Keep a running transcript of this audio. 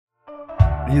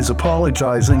He's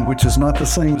apologizing, which is not the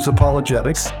same as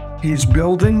apologetics. He's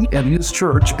building in his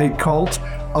church a cult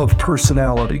of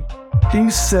personality. He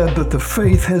said that the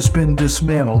faith has been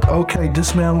dismantled. Okay,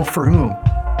 dismantled for whom?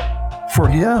 For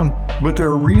him, but there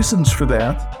are reasons for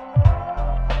that.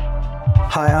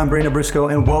 Hi, I'm Brandon Briscoe,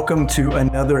 and welcome to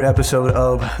another episode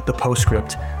of The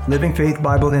Postscript, Living Faith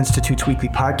Bible Institute's weekly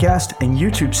podcast and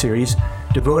YouTube series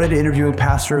devoted to interviewing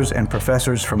pastors and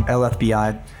professors from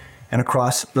LFBI and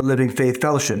across the Living Faith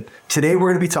Fellowship. Today, we're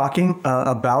going to be talking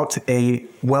about a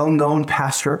well-known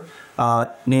pastor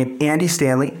named Andy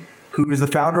Stanley, who is the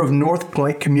founder of North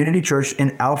Point Community Church in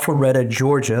Alpharetta,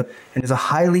 Georgia, and is a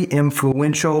highly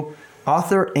influential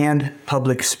author and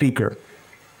public speaker.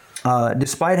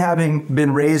 Despite having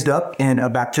been raised up in a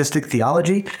Baptistic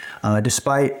theology,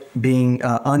 despite being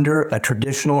under a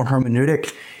traditional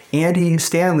hermeneutic, Andy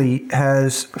Stanley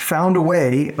has found a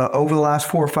way over the last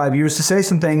 4 or 5 years to say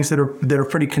some things that are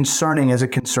pretty concerning as it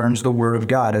concerns the Word of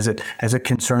God, as it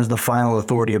concerns the final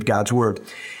authority of God's Word.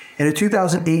 In a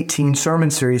 2018 sermon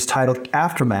series titled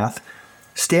Aftermath,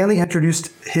 Stanley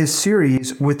introduced his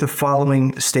series with the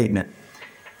following statement.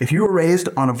 If you were raised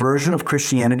on a version of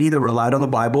Christianity that relied on the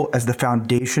Bible as the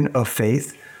foundation of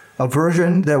faith, a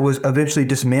version that was eventually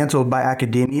dismantled by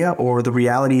academia or the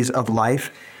realities of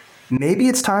life, maybe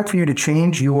it's time for you to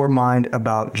change your mind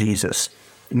about Jesus.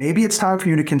 Maybe it's time for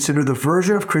you to consider the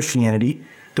version of Christianity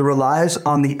that relies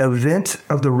on the event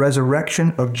of the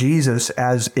resurrection of Jesus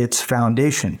as its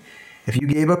foundation. If you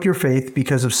gave up your faith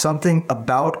because of something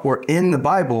about or in the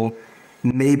Bible,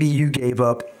 maybe you gave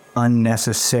up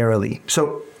unnecessarily.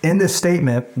 So in this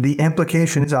statement, the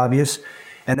implication is obvious,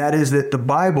 and that is that the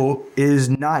Bible is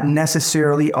not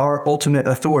necessarily our ultimate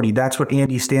authority. That's what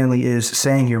Andy Stanley is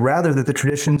saying here. Rather, that the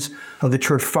traditions of the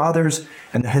church fathers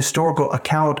and the historical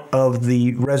account of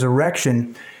the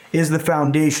resurrection is the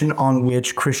foundation on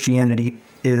which Christianity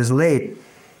is laid.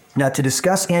 Now, to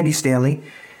discuss Andy Stanley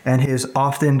and his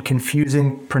often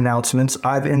confusing pronouncements,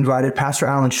 I've invited Pastor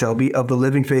Alan Shelby of the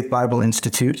Living Faith Bible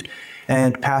Institute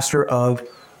and pastor of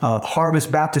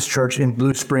Harvest Baptist Church in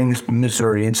Blue Springs,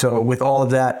 Missouri. And so with all of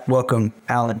that, welcome,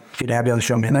 Alan. Good to have you on the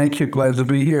show, man. Thank you. Glad to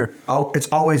be here. Oh, it's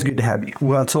always good to have you.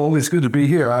 Well, it's always good to be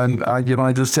here.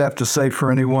 I just have to say,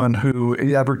 for anyone who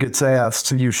ever gets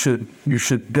asked, you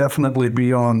should definitely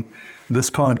be on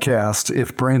this podcast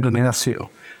if Brandon asks you,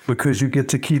 because you get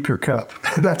to keep your cup.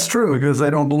 That's true. Because they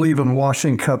don't believe in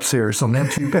washing cups here. So then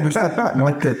you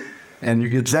like that. And you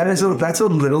get that's a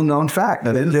little known fact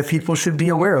that people should be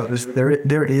aware of.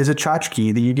 There is a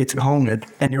tchotchke that you get to home with,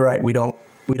 and you're right. We don't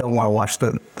want to wash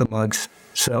the mugs.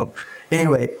 So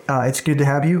anyway, it's good to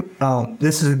have you.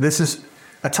 This is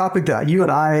a topic that you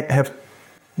and I have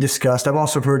discussed. I've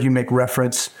also heard you make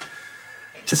reference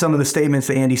to some of the statements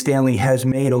that Andy Stanley has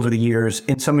made over the years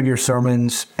in some of your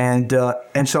sermons, and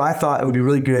so I thought it would be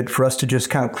really good for us to just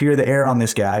kind of clear the air on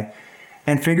this guy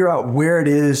and figure out where it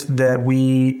is that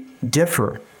we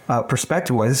differ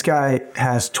perspective-wise. This guy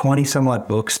has 20 some odd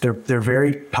books. They're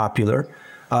very popular.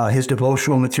 His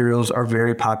devotional materials are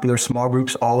very popular. Small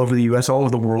groups all over the U.S., all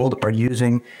over the world are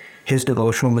using his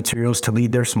devotional materials to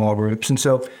lead their small groups. And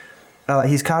so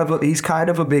he's kind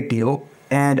of a big deal.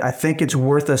 And I think it's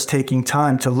worth us taking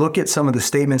time to look at some of the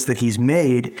statements that he's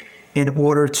made in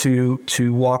order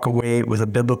to walk away with a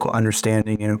biblical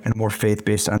understanding and a more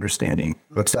faith-based understanding.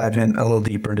 Let's dive in a little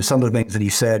deeper into some of the things that he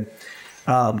said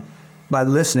by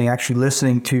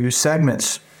listening to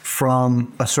segments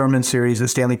from a sermon series that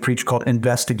Stanley preached called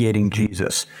Investigating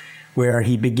Jesus, where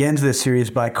he begins this series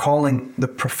by calling the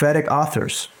prophetic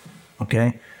authors,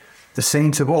 the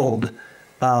saints of old,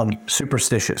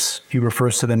 superstitious. He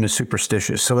refers to them as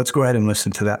superstitious. So let's go ahead and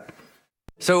listen to that.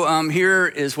 So here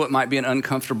is what might be an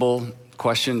uncomfortable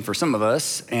question for some of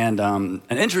us, and an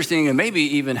interesting and maybe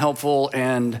even helpful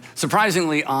and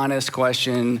surprisingly honest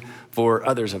question for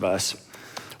others of us.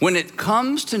 When it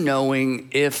comes to knowing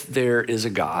if there is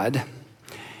a God,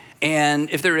 and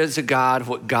if there is a God,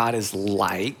 what God is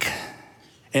like,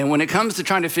 and when it comes to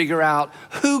trying to figure out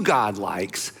who God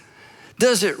likes,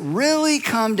 does it really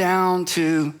come down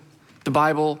to the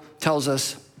Bible tells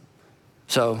us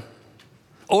so?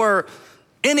 Or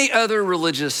any other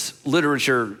religious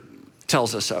literature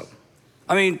tells us so?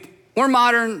 I mean, we're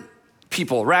modern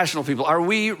people, rational people. Are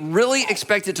we really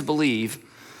expected to believe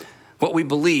what we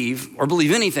believe, or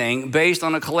believe anything, based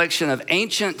on a collection of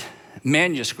ancient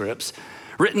manuscripts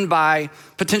written by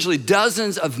potentially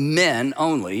dozens of men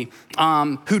only,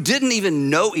 who didn't even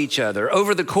know each other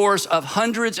over the course of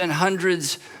hundreds and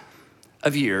hundreds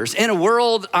of years, in a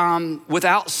world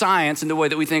without science in the way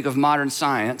that we think of modern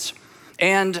science,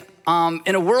 and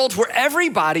in a world where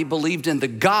everybody believed in the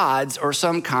gods or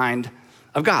some kind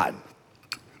of God?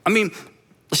 I mean,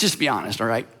 let's just be honest, all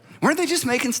right? Weren't they just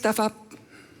making stuff up?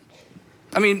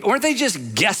 I mean, weren't they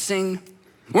just guessing?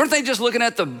 Weren't they just looking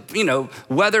at the,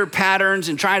 weather patterns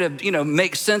and trying to,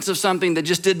 make sense of something that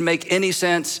just didn't make any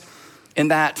sense in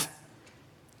that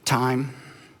time?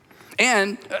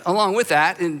 And along with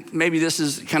that, and maybe this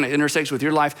is kind of intersects with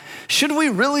your life, should we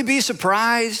really be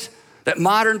surprised that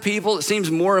modern people, it seems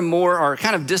more and more, are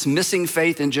kind of dismissing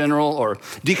faith in general or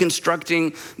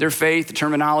deconstructing their faith, the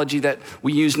terminology that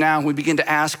we use now? We begin to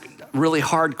ask really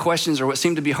hard questions or what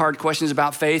seem to be hard questions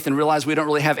about faith and realize we don't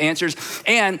really have answers.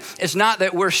 And it's not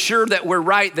that we're sure that we're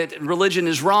right, that religion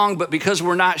is wrong, but because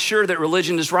we're not sure that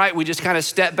religion is right, we just kind of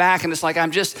step back and it's like,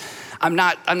 I'm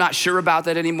not sure about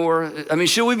that anymore. I mean,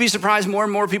 should we be surprised more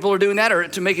and more people are doing that? Or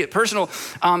to make it personal,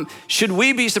 should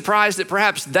we be surprised that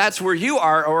perhaps that's where you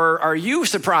are? Or are you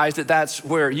surprised that that's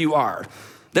where you are?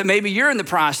 That maybe you're in the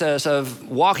process of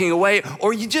walking away,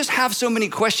 or you just have so many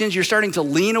questions, you're starting to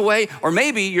lean away, or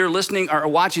maybe you're listening or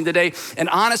watching today, and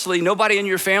honestly, nobody in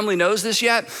your family knows this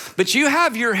yet, but you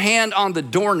have your hand on the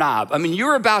doorknob. I mean,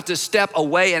 you're about to step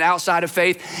away and outside of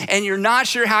faith, and you're not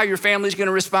sure how your family's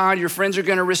gonna respond, your friends are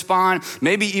gonna respond,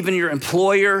 maybe even your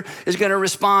employer is gonna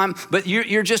respond, but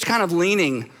you're just kind of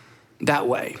leaning that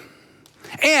way.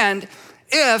 And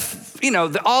if,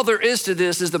 all there is to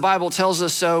this is the Bible tells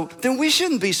us so, then we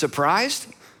shouldn't be surprised.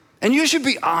 And you should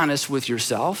be honest with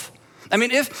yourself. I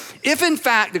mean, if in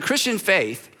fact the Christian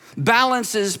faith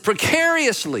balances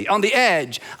precariously on the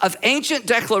edge of ancient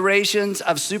declarations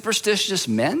of superstitious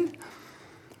men,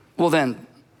 well then,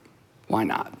 why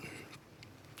not?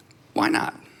 Why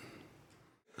not?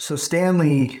 So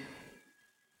Stanley,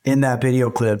 in that video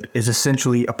clip, is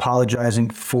essentially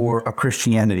apologizing for a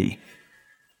Christianity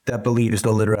that believes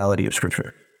the literality of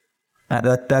Scripture.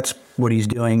 That's what he's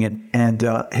doing. And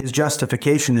his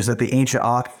justification is that the ancient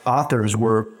authors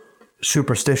were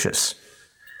superstitious.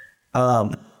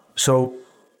 So,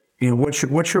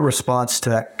 what's your response to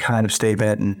that kind of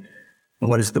statement, and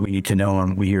what is it that we need to know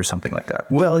when we hear something like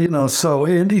that? Well, so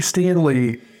Andy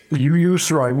Stanley, you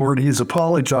used the right word, he's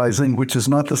apologizing, which is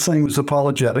not the same as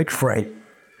apologetic. Right.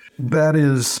 That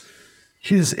is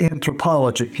his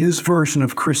anthropology, his version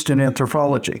of Christian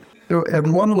anthropology. At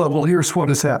one level, here's what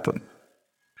has happened.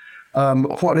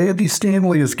 What Andy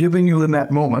Stanley is giving you in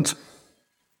that moment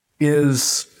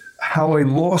is how a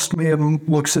lost man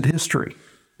looks at history.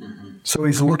 Mm-hmm. So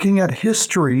he's looking at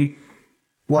history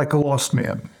like a lost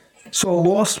man. So a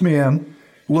lost man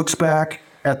looks back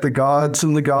at the gods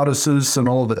and the goddesses and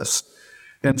all this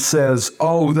and says,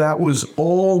 oh, that was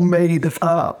all made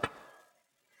up.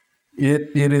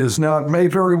 It is now, it may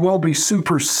very well be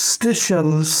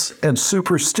superstitions and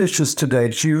superstitious today.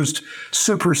 It's used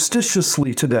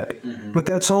superstitiously today. Mm-hmm. But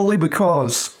that's only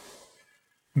because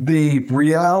the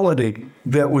reality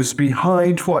that was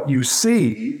behind what you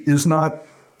see is not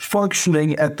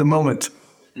functioning at the moment.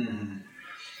 Mm-hmm.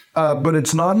 But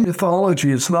it's not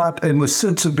mythology. It's not in the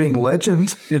sense of being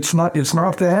legend. It's not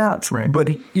that. Right. But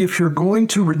if you're going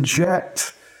to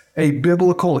reject a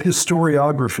biblical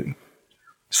historiography,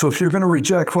 so if you're going to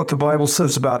reject what the Bible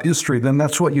says about history, then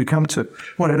that's what you come to.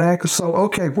 When it acts, so,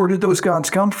 okay, where did those gods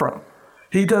come from?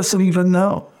 He doesn't even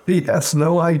know. He has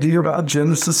no idea about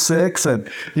Genesis 6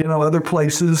 and, other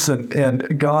places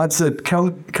and gods that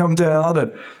come down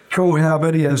and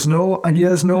cohabit. He has no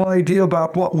idea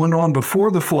about what went on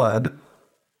before the flood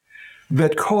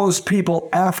that caused people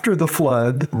after the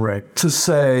flood to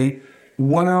say,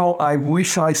 wow, I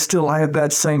wish I still had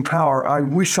that same power. I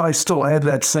wish I still had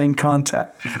that same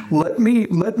contact. Let me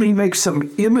make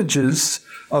some images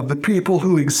of the people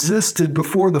who existed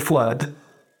before the flood.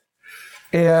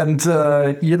 And,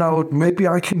 maybe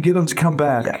I can get them to come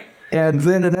back. Yeah. And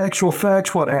then in actual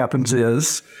fact, what happens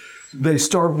is they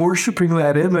start worshiping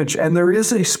that image, and there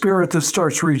is a spirit that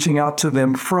starts reaching out to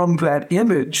them from that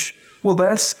image. Well,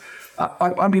 that's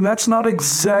not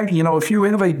exactly, if you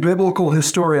have a biblical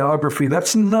historiography,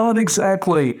 that's not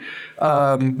exactly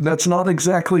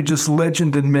just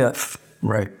legend and myth.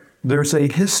 Right. There's a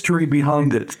history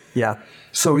behind it. Yeah.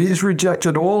 So he's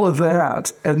rejected all of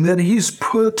that, and then he's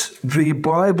put the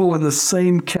Bible in the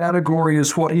same category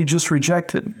as what he just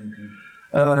rejected. Mm-hmm.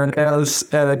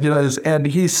 And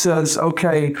he says,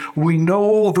 okay, we know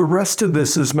all the rest of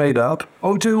this is made up.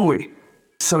 Oh, do we?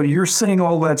 So you're saying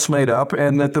all that's made up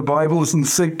and that the Bible is in the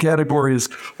same category as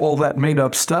all that made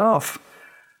up stuff.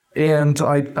 And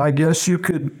I guess you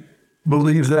could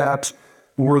believe that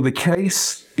were the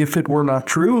case if it were not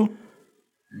true.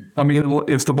 I mean,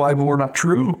 if the Bible were not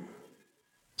true.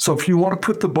 So if you want to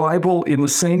put the Bible in the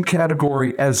same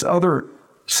category as other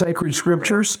sacred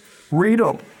scriptures, read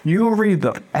them. You read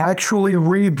them. Actually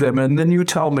read them, and then you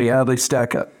tell me how they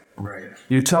stack up. Right.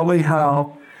 You tell me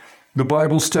how the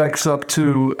Bible stacks up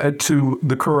to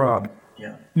the Quran.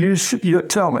 Yeah. You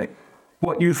tell me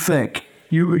what you think.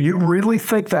 You really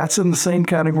think that's in the same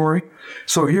category?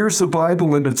 So here's the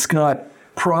Bible, and it's got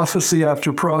prophecy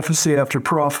after prophecy after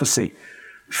prophecy.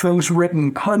 Things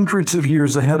written hundreds of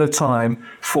years ahead of time,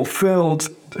 fulfilled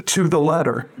to the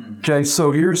letter. Okay,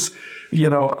 so here's,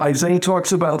 Isaiah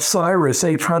talks about Cyrus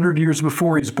 800 years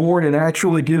before he's born and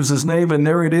actually gives his name, and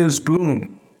there it is,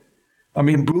 boom. I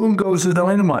mean, boom goes the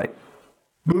dynamite.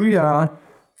 Booyah.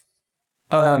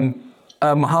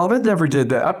 Muhammad never did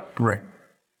that. Right.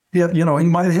 Yeah, he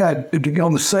might have had,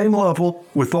 on the same level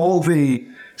with all the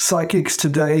psychics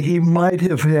today, he might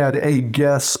have had a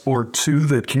guess or two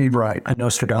that came right. A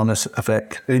Nostradamus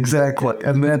effect. Exactly.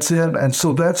 And that's it. And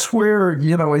so that's where,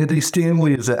 Andy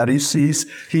Stanley is at.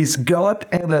 He's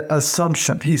got an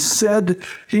assumption. He said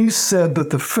that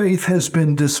the faith has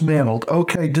been dismantled.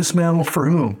 Okay, dismantled for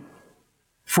whom?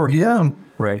 For him.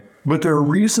 Right. But there are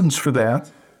reasons for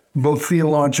that, both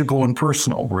theological and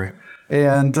personal. Right.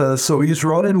 And so he's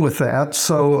running with that.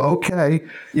 So, okay,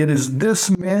 it is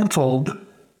dismantled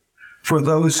for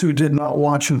those who did not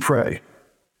watch and pray,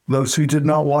 those who did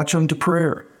not watch unto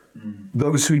prayer,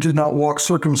 those who did not walk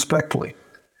circumspectly,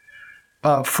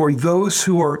 for those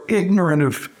who are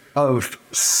ignorant of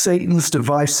Satan's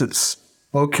devices.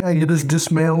 Okay, it is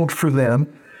dismantled for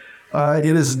them.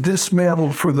 It is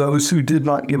dismantled for those who did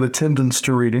not give attendance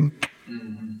to reading.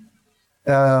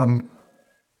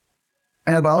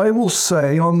 And I will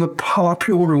say, on the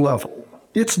popular level,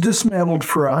 it's dismantled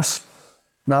for us.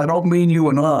 Now, I don't mean you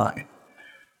and I,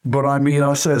 but I mean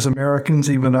us as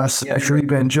Americans, even us as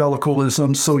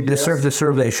evangelicalism. So The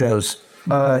survey shows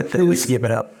that we give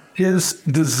it up. His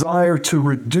desire to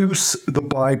reduce the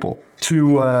Bible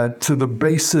to the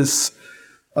basis,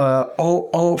 to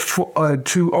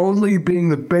only being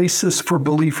the basis for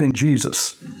belief in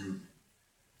Jesus.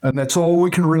 And that's all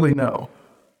we can really know.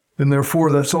 And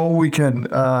therefore, that's all we can,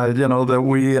 that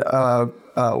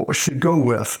we should go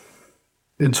with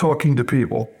in talking to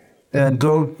people. And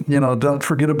don't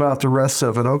forget about the rest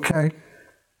of it. Okay.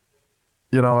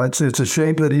 It's a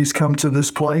shame that he's come to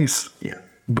this place. Yeah.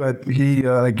 But he,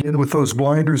 again, with those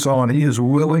blinders on, he is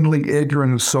willingly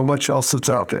ignorant of so much else that's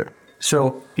out there.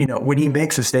 So, when he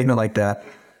makes a statement like that,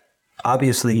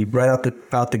 obviously, right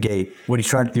out the gate, what he's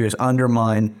trying to do is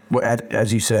undermine,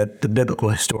 as you said, the biblical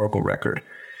historical record,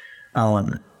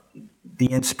 the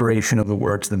inspiration of the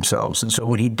words themselves. And so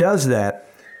when he does that,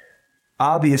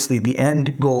 obviously the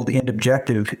end goal, the end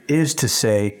objective is to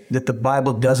say that the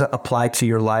Bible doesn't apply to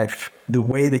your life the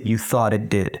way that you thought it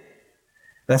did.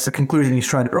 That's the conclusion he's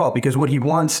trying to draw, because what he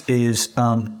wants is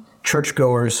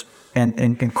churchgoers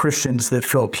and Christians that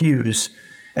fill pews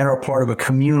and are part of a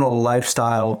communal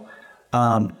lifestyle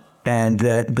and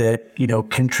that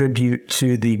contribute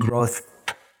to the growth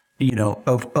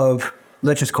of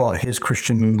let's just call it his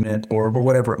Christian movement or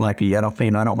whatever it might be. I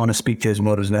don't want to speak to his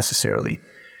motives necessarily,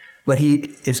 but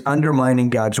he is undermining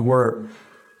God's word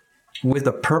with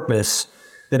a purpose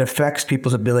that affects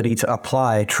people's ability to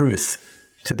apply truth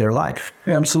to their life.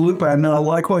 Absolutely. And I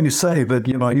like when you say that,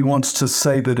 he wants to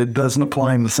say that it doesn't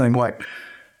apply in the same way.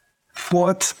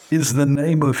 What is the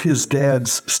name of his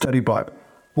dad's study Bible?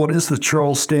 What is the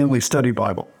Charles Stanley Study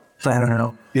Bible? I don't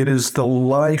know. It is the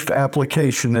Life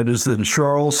Application. It is the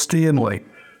Charles Stanley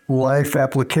Life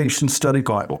Application Study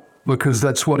Bible, because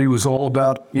that's what he was all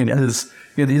about in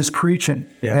his preaching.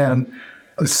 Yeah. And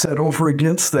set over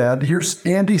against that, here's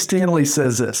Andy Stanley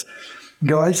says this: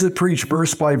 guys that preach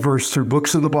verse by verse through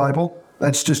books of the Bible,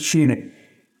 that's just cheating.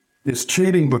 It's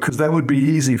cheating because that would be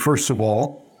easy, first of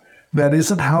all. That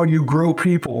isn't how you grow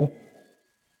people.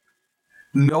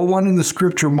 No one in the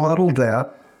scripture modeled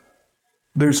that.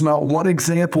 There's not one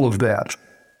example of that.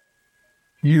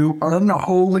 You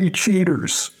unholy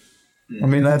cheaters. I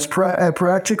mean, that's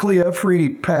practically every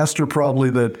pastor probably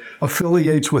that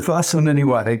affiliates with us in any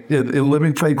way, in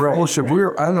Living Faith Fellowship.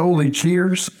 We're unholy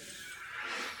cheaters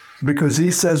because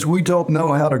he says we don't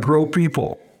know how to grow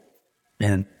people.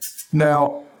 And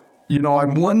now, I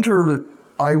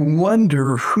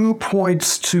wonder who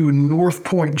points to North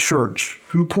Point Church,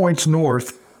 who points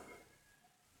north,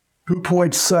 who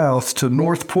points south to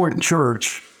North Point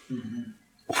Church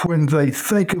when they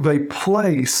think of a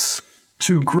place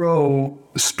to grow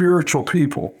spiritual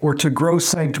people or to grow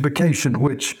sanctification,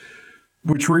 which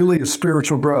really is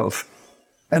spiritual growth,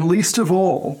 and least of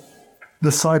all,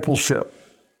 discipleship.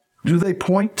 Do they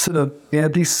point to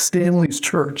Andy Stanley's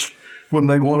church when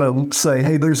they want to say,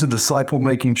 hey, there's a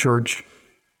disciple-making church?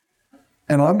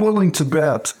 And I'm willing to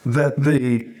bet that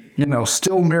the,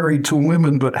 still married to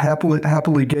women but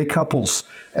happily gay couples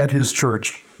at his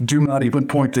church do not even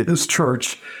point to his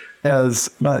church as,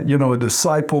 a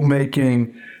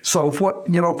disciple-making. So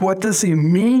what does he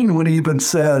mean when he even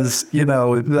says,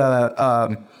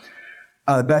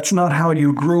 that's not how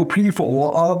you grow people?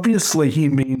 Well, obviously he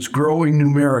means growing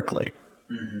numerically.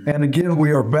 Mm-hmm. And again,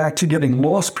 we are back to getting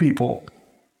lost people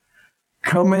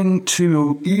coming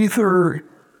to either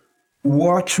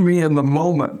watch me in the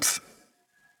moment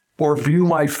or view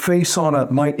my face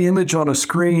my image on a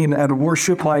screen and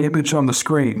worship my image on the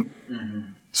screen. Mm-hmm.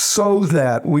 So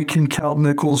that we can count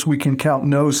nickels, we can count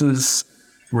noses.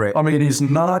 Right. I mean,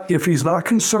 if he's not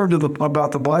concerned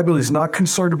about the Bible, he's not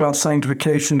concerned about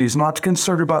sanctification, he's not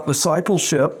concerned about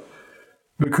discipleship,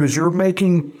 because you're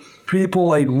making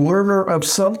people a learner of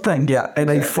something and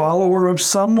a follower of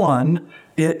someone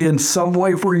in some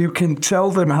way where you can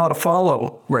tell them how to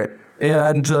follow. Right.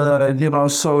 And,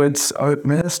 so it's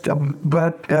missed.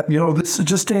 But, this is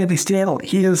just Andy Stanley.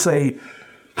 He is a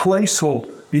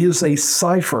placeholder. He is a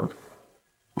cipher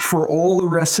for all the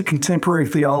rest of contemporary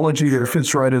theology that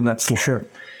fits right in that slot. Sure.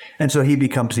 And so he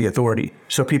becomes the authority.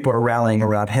 So people are rallying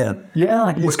around him.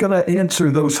 Yeah, he's going to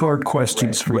answer those hard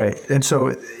questions. Right. And so,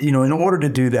 in order to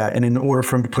do that, and in order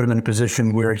for him to put him in a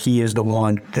position where he is the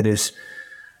one that is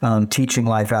teaching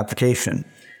life application,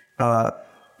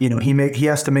 he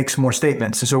has to make some more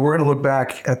statements. And so we're going to look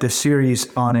back at this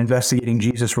series on investigating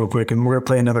Jesus real quick, and we're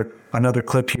going to play another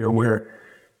clip here where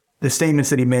the statements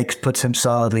that he makes puts him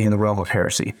solidly in the realm of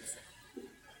heresy.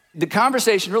 The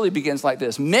conversation really begins like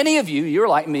this. Many of you, you're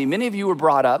like me, many of you were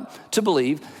brought up to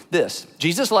believe this: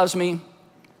 Jesus loves me,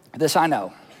 this I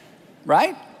know,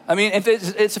 right? I mean, if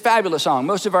it's a fabulous song.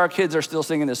 Most of our kids are still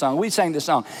singing this song. We sang this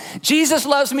song. Jesus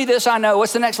loves me, this I know.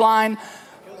 What's the next line?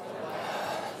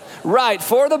 Right,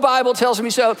 for the Bible tells me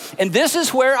so. And this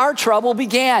is where our trouble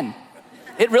began.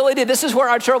 It really did. This is where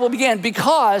our trouble began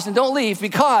because, and don't leave,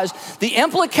 because the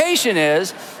implication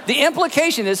is,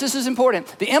 this is important.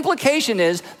 The implication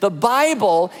is the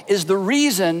Bible is the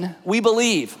reason we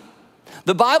believe.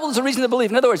 The Bible is the reason to believe.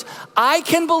 In other words, I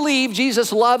can believe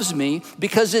Jesus loves me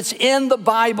because it's in the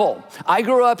Bible. I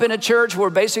grew up in a church where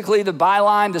basically the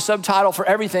byline, the subtitle for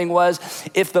everything was,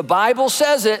 if the Bible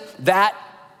says it, that,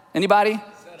 anybody?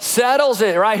 Settles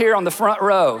it, right here on the front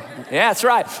row. Yeah, that's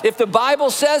right. If the Bible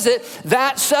says it,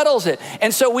 that settles it.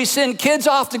 And so we send kids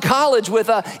off to college with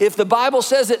if the Bible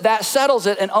says it, that settles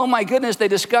it. And oh my goodness, they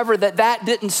discover that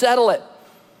didn't settle it.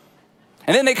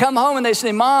 And then they come home and they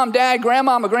say, Mom, Dad,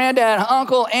 Grandmama, Granddad,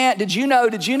 Uncle, Aunt, did you know?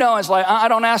 And it's like, I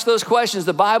don't ask those questions.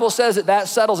 The Bible says it, that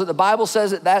settles it. The Bible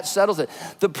says it, that settles it.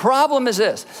 The problem is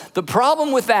this. The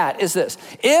problem with that is this.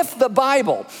 If the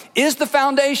Bible is the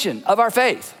foundation of our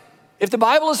faith, if the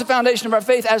Bible is the foundation of our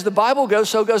faith, as the Bible goes,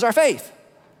 so goes our faith.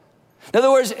 In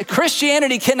other words,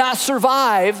 Christianity cannot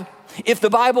survive if the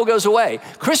Bible goes away.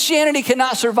 Christianity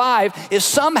cannot survive if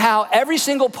somehow every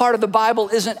single part of the Bible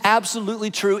isn't absolutely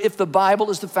true, if the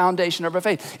Bible is the foundation of our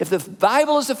faith. If the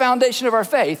Bible is the foundation of our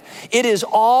faith, it is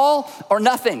all or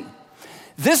nothing.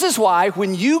 This is why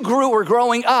when you were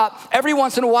growing up, every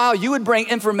once in a while you would bring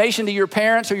information to your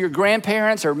parents or your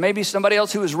grandparents or maybe somebody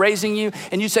else who was raising you,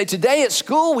 and you'd say, today at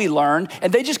school we learned,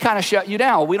 and they just kind of shut you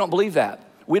down. Well, we don't believe that.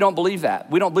 We don't believe that.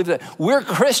 We don't believe that. We're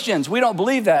Christians. We don't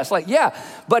believe that. It's like, yeah,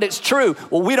 but it's true.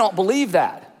 Well, we don't believe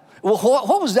that. Well,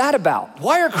 what was that about?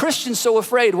 Why are Christians so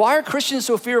afraid? Why are Christians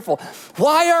so fearful?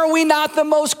 Why are we not the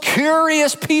most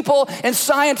curious people and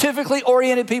scientifically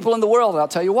oriented people in the world? And I'll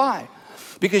tell you why.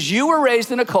 Because you were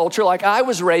raised in a culture like I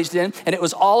was raised in, and it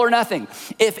was all or nothing.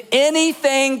 If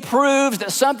anything proves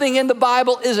that something in the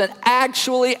Bible isn't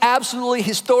actually, absolutely,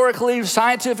 historically,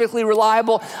 scientifically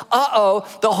reliable,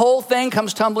 the whole thing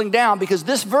comes tumbling down, because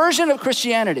this version of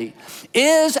Christianity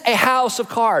is a house of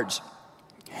cards.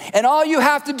 And all you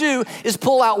have to do is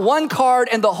pull out one card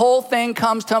and the whole thing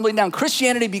comes tumbling down.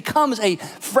 Christianity becomes a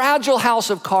fragile house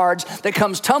of cards that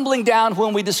comes tumbling down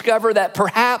when we discover that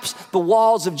perhaps the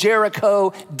walls of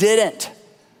Jericho didn't.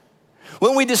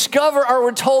 When we discover or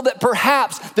we're told that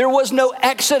perhaps there was no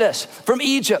exodus from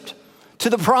Egypt to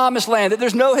the promised land, that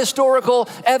there's no historical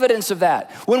evidence of that.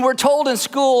 When we're told in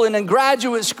school and in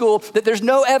graduate school that there's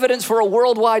no evidence for a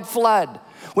worldwide flood.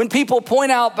 When people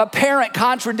point out apparent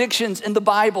contradictions in the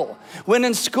Bible. When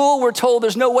in school we're told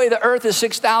there's no way the earth is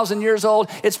 6,000 years old,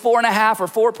 it's 4.5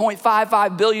 or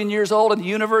 4.55 billion years old, and the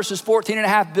universe is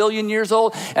 14.5 billion years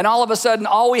old, and all of a sudden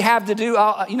all we have to do,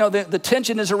 the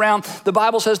tension is around the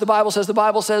Bible says, the Bible says, the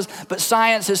Bible says, but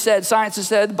science has said,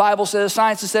 the Bible says,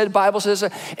 science has said, the Bible says,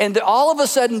 and all of a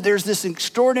sudden there's this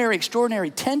extraordinary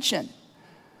tension.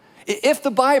 If the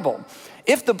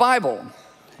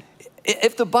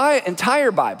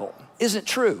entire Bible isn't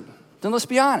true, then let's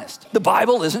be honest. The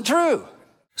Bible isn't true.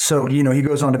 So, he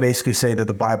goes on to basically say that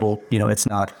the Bible, it's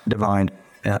not divine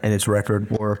in its record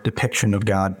or depiction of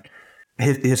God.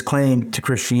 His claim to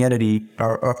Christianity,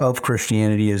 or of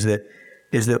Christianity, is that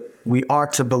we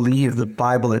ought to believe the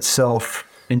Bible itself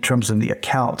in terms of the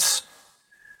accounts.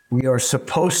 We are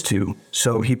supposed to.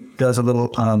 So he does a little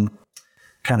kind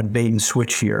of bait and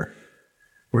switch here,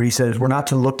 where he says we're not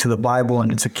to look to the Bible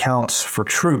and its accounts for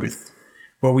truth,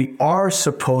 but we are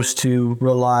supposed to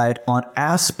rely on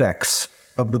aspects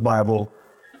of the Bible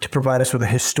to provide us with a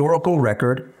historical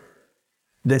record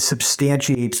that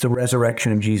substantiates the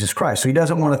resurrection of Jesus Christ. So he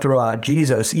doesn't want to throw out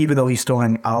Jesus, even though he's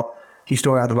throwing out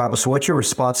the Bible. So what's your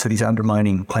response to these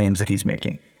undermining claims that he's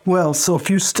making? Well, so if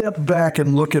you step back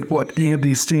and look at what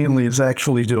Andy Stanley is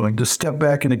actually doing, to step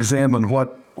back and examine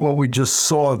what we just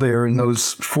saw there in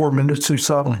those 4 minutes or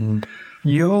so,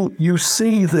 you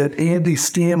see that Andy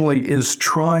Stanley is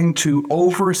trying to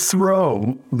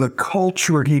overthrow the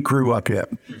culture he grew up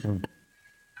in.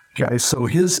 Okay, so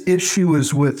his issue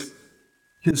is with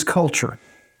his culture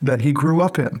that he grew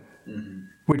up in,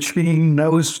 which he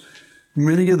knows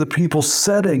many of the people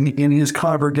sitting in his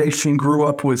congregation grew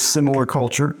up with similar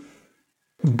culture.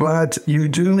 But you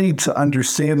do need to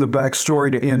understand the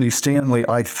backstory to Andy Stanley,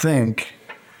 I think,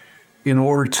 in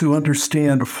order to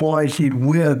understand why he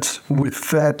went with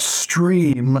that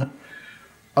stream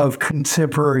of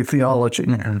contemporary theology.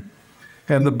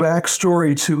 And the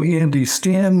backstory to Andy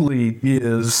Stanley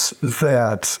is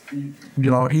that,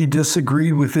 he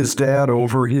disagreed with his dad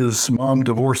over his mom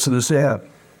divorcing his dad.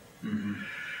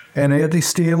 And Andy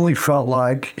Stanley felt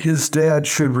like his dad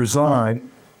should resign.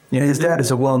 His dad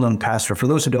is a well-known pastor, for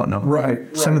those who don't know.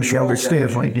 Right. Some of the younger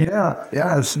Stanley.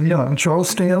 Yeah. Charles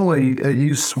Stanley,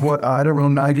 he's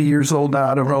 90 years old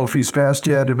now. I don't know if he's past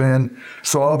yet,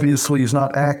 so obviously he's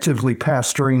not actively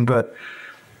pastoring, but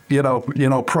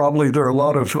probably there are a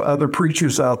lot of other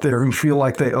preachers out there who feel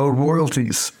like they owe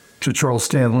royalties to Charles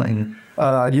Stanley.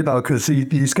 Because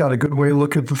he's got a good way to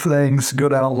look at the things,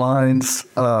 good outlines,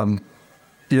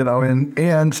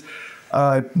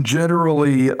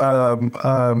 generally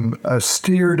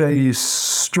steered a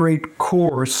straight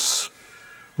course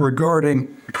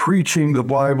regarding preaching the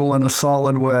Bible in a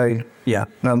solid way. Yeah.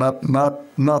 Now,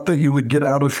 not that you would get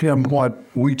out of him what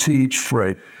we teach.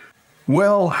 Right.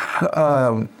 Well,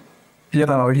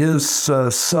 his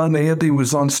son Andy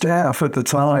was on staff at the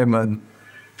time and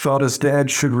thought his dad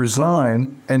should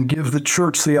resign and give the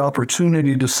church the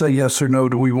opportunity to say yes or no,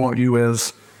 do we want you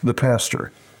as the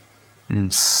pastor,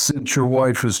 since your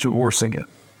wife is divorcing you.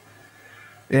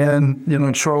 And,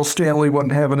 Charles Stanley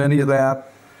wasn't having any of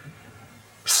that.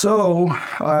 So,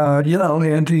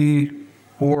 Andy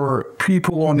or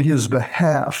people on his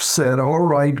behalf said, all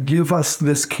right, give us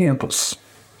this campus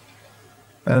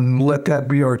and let that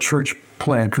be our church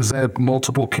plan, because they had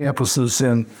multiple campuses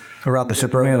around the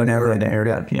suburban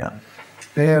area. Yeah.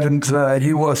 And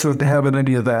he wasn't having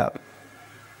any of that.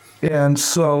 And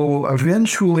so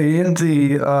eventually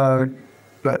Andy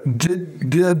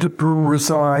did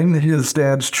resign his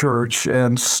dad's church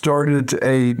and started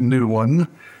a new one,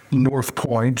 North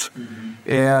Point.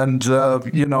 And,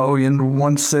 in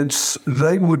one sense,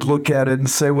 they would look at it and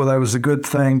say, well, that was a good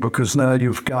thing because now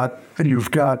you've got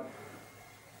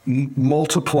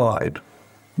multiplied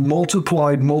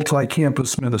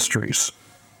multi-campus ministries.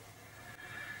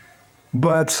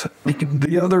 But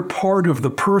the other part of the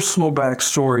personal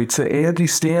backstory to Andy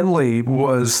Stanley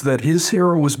was that his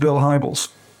hero was Bill Hybels.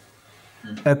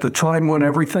 At the time when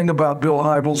everything about Bill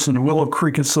Hybels and Willow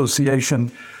Creek Association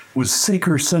was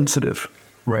seeker sensitive.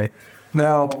 Right.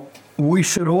 Now, we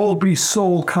should all be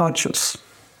soul conscious.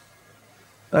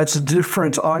 That's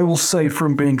different, I will say,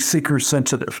 from being seeker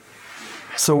sensitive.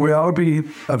 So we ought to be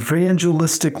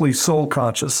evangelistically soul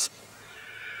conscious.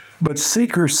 But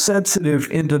seeker sensitive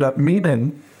ended up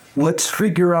meaning, let's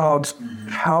figure out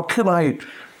how can I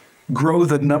grow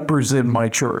the numbers in my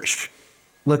church?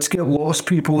 Let's get lost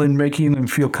people in, making them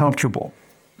feel comfortable.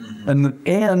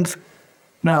 And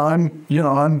now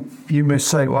you may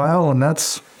say, well, and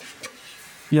that's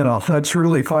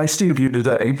really feisty of you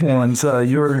today, and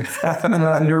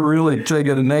you're really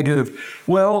taking a negative.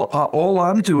 Well, all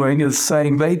I'm doing is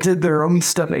saying they did their own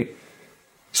study.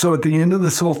 So at the end of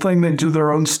this whole thing, they do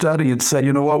their own study and say,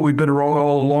 you know what, we've been wrong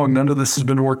all along. None of this has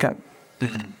been working.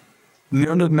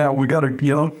 Now we got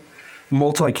a,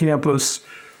 multi-campus,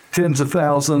 tens of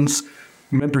thousands,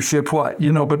 membership, but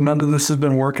none of this has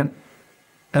been working.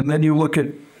 And then you look at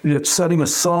it, setting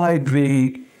aside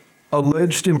the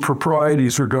alleged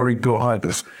improprieties regarding Bill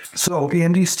Hybels. So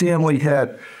Andy Stanley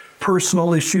had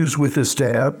personal issues with his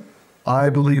dad. I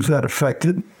believe that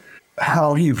affected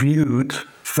how he viewed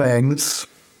things,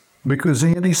 because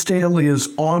Andy Stanley is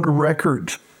on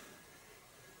record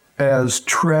as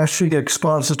trashing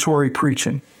expository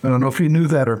preaching. I don't know if you knew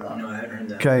that or not. No, I haven't heard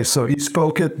that. Okay, so he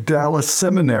spoke at Dallas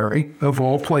Seminary, of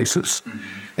all places,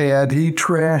 and he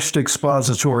trashed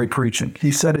expository preaching.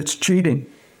 He said it's cheating.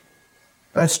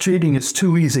 That's cheating. It's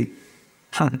too easy.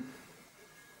 And,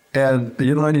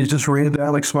 and he just ran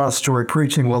down expository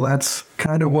preaching. Well, that's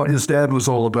kind of what his dad was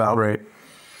all about. Right.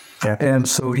 Yeah. And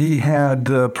so he had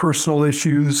personal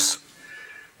issues.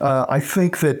 I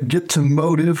think that get to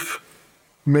motive,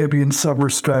 maybe in some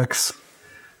respects.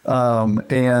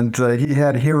 And he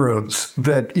had heroes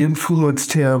that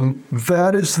influenced him.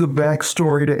 That is the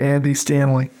backstory to Andy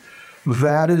Stanley.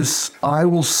 That is, I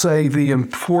will say,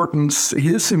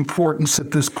 his importance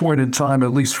at this point in time,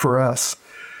 at least for us,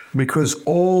 because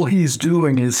all he's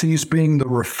doing is he's being the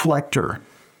reflector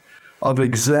of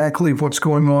exactly what's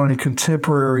going on in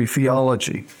contemporary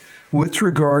theology with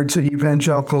regard to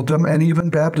evangelicalism and even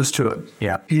Baptisthood.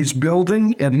 Yeah. He's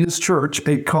building in his church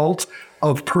a cult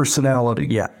of personality.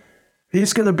 Yeah.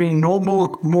 He's going to be no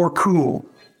more cool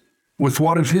with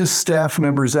one of his staff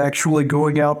members actually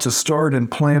going out to start and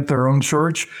plant their own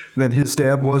church than his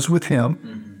dad was with him.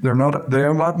 Mm-hmm. They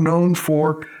are not known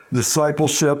for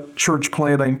discipleship, church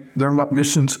planting. They're not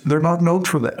missions. They're not known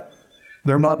for that.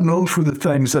 They're not known for the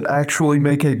things that actually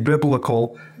make a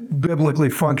biblically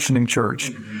functioning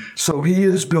church. Mm-hmm. So he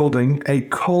is building a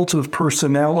cult of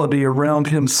personality around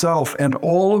himself, and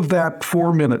all of that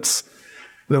 4 minutes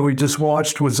that we just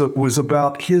watched was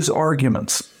about his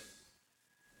arguments.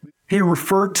 He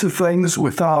referred to things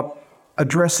without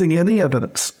addressing any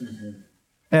evidence.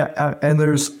 Mm-hmm. And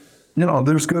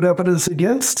there's good evidence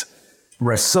against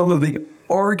some of the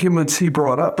arguments he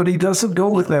brought up, but he doesn't go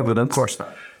with evidence. Of course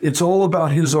not. It's all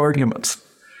about his arguments.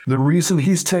 The reason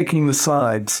he's taking the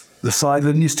side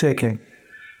that he's taking,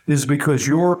 is because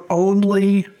your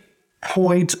only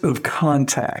point of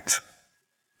contact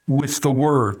with the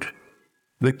Word,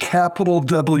 the capital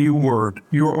W word,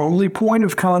 your only point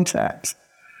of contact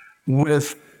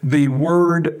with the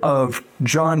word of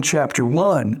John chapter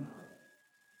 1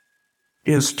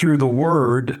 is through the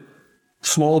word,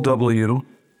 small w,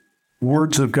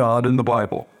 words of God in the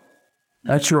Bible.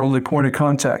 That's your only point of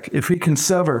contact. If he can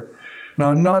sever,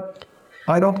 now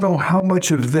I don't know how much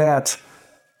of that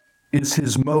is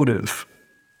his motive,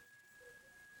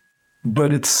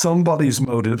 but it's somebody's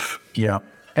motive. Yeah.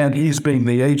 And he's being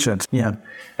the agent. Yeah.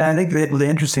 And I think that the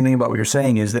interesting thing about what you're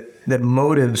saying is that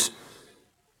motives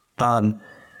are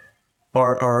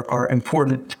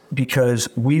important because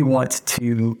we want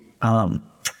to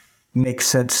make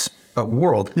sense of the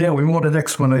world. Yeah, we want an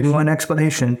explanation. We want an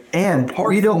explanation. And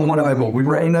we don't want to... We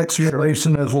want an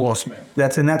explanation as lost man.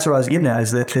 That's what I was getting at,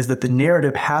 is that the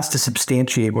narrative has to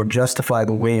substantiate or justify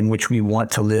the way in which we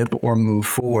want to live or move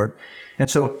forward. And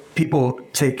so people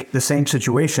take the same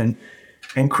situation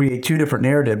and create two different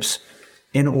narratives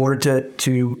in order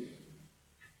to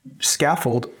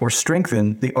scaffold or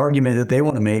strengthen the argument that they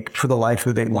want to make for the life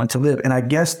that they want to live. And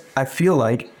I feel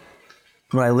like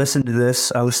when I listen to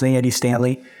this, I listen to Andy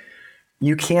Stanley,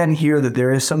 you can hear that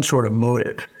there is some sort of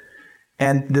motive,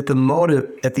 and that the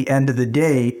motive at the end of the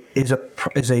day is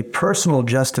a personal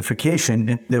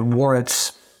justification that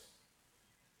warrants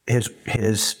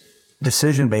his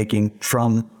decision making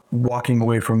from walking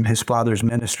away from his father's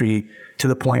ministry to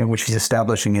the point in which he's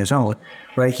establishing his own,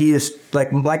 right? He is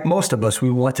like most of us, we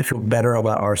want to feel better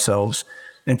about ourselves.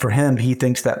 And for him, he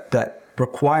thinks that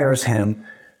requires him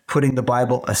putting the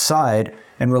Bible aside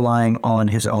and relying on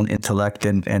his own intellect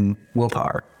and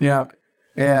willpower. Yeah.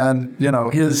 And,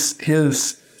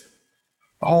 his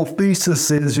whole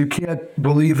thesis is you can't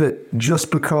believe it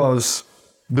just because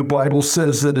the Bible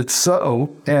says that it's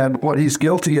so, and what he's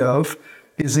guilty of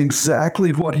is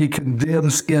exactly what he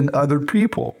condemns in other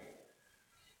people.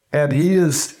 And he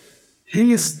is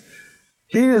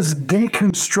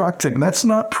deconstructing. That's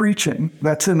not preaching.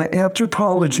 That's an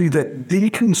anthropology that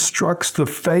deconstructs the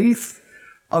faith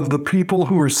of the people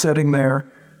who are sitting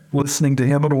there listening to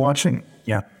him and watching.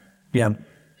 Yeah. Yeah.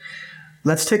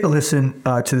 Let's take a listen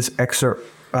to this excerpt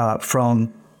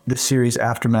from the series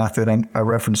Aftermath that I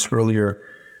referenced earlier.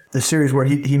 The series where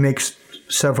he makes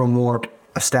several more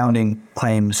astounding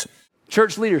claims.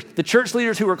 Church leaders, the church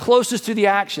leaders who were closest to the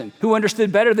action, who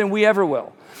understood better than we ever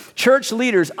will. Church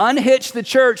leaders unhitched the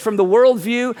church from the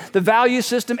worldview, the value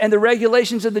system, and the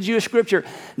regulations of the Jewish scripture.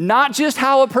 Not just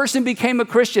how a person became a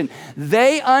Christian.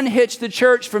 They unhitched the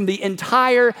church from the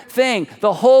entire thing,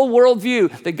 the whole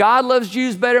worldview, that God loves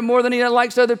Jews better more than he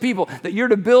likes other people, that you're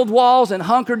to build walls and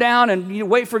hunker down and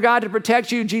wait for God to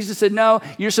protect you. Jesus said, no,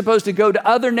 you're supposed to go to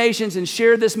other nations and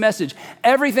share this message.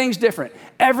 Everything's different.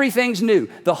 Everything's new.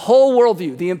 The whole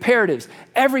worldview, the imperatives,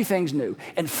 everything's new.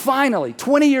 And finally,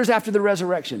 20 years after the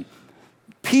resurrection, resurrection.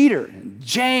 Peter and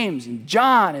James and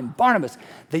John and Barnabas,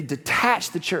 they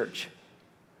detached the church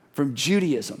from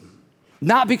Judaism.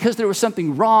 Not because there was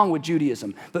something wrong with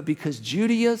Judaism, but because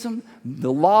Judaism,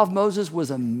 the law of Moses,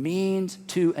 was a means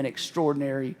to an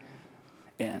extraordinary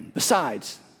end.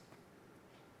 Besides,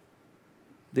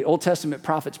 the Old Testament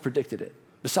prophets predicted it.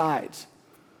 Besides,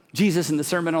 Jesus in the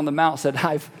Sermon on the Mount said,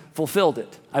 I've fulfilled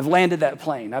it. I've landed that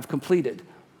plane. I've completed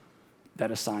that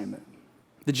assignment.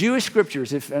 The Jewish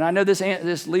scriptures, and I know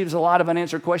this leaves a lot of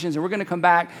unanswered questions, and we're going to come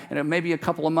back in maybe a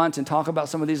couple of months and talk about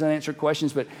some of these unanswered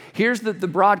questions, but here's the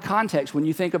broad context when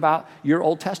you think about your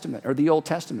Old Testament or the Old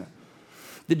Testament.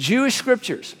 The Jewish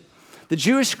scriptures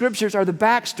are the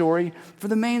backstory for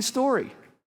the main story.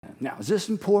 Now, is this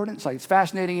important? It's like, it's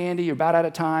fascinating, Andy, you're about out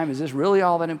of time. Is this really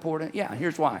all that important? Yeah,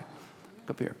 here's why. Look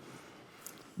up here.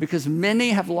 Because many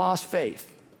have lost faith.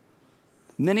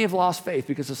 Many have lost faith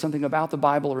because of something about the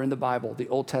Bible or in the Bible, the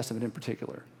Old Testament in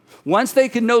particular. Once they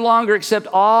could no longer accept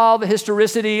all the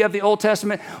historicity of the Old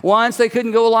Testament, once they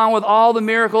couldn't go along with all the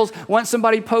miracles, once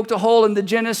somebody poked a hole in the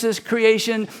Genesis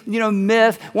creation,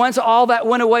 myth, once all that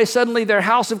went away, suddenly their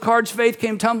house of cards faith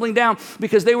came tumbling down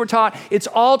because they were taught it's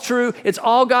all true, it's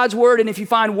all God's word, and if you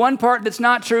find one part that's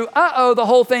not true, the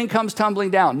whole thing comes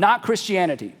tumbling down. Not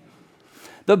Christianity.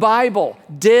 The Bible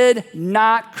did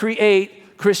not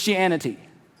create Christianity.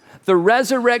 The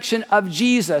resurrection of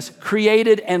Jesus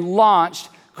created and launched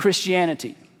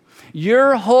Christianity.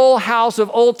 Your whole house of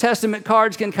Old Testament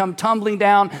cards can come tumbling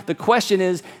down. The question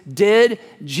is, did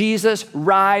Jesus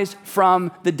rise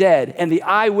from the dead? And the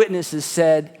eyewitnesses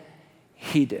said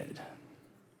he did.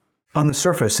 On the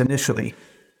surface, initially,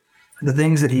 the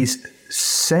things that he's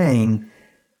saying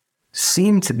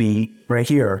seem to be right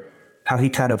here, how he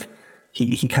kind of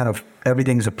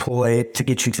everything's a ploy to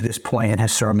get you to this point in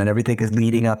his sermon. Everything is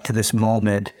leading up to this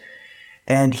moment.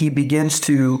 And he begins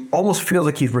to almost feel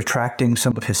like he's retracting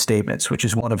some of his statements, which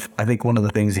is one of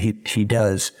the things that he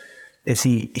does is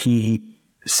he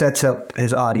sets up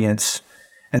his audience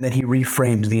and then he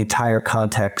reframes the entire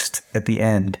context at the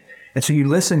end. And so you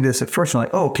listen to this at first and you're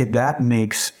like, oh, okay, that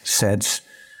makes sense.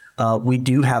 We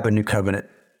do have a new covenant.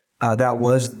 That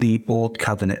was the old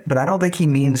covenant. But I don't think he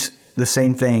means the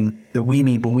same thing that we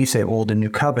mean when we say old and new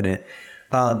covenant.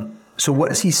 So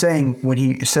what is he saying when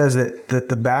he says that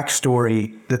the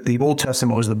backstory, that the Old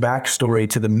Testament was the backstory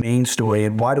to the main story,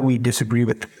 and why do we disagree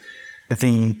with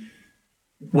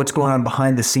what's going on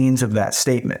behind the scenes of that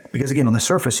statement? Because again, on the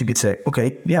surface, you could say,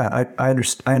 okay, yeah, I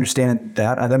understand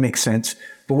that. That makes sense.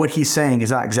 But what he's saying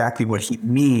is not exactly what he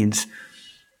means.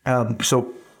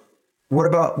 So what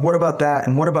about that?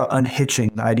 And what about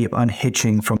unhitching, the idea of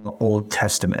unhitching from the Old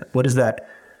Testament? What is that?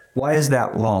 Why is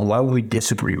that wrong? Why would we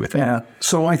disagree with that? Yeah.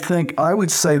 So I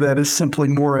would say that is simply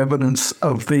more evidence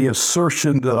of the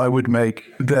assertion that I would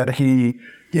make that he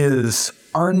is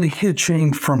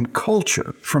unhitching from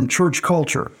culture, from church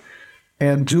culture,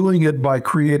 and doing it by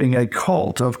creating a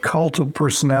cult of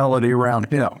personality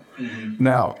around him. Mm-hmm.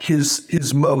 Now,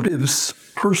 his motives,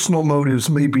 personal motives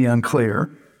may be unclear.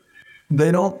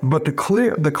 But the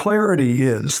clarity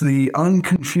is, the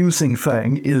unconfusing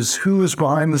thing is who is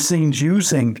behind the scenes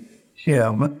using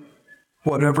him,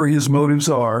 whatever his motives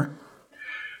are,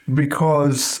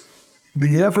 because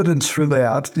the evidence for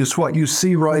that is what you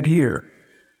see right here.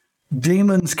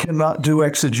 Demons cannot do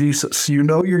exegesis.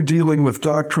 You're dealing with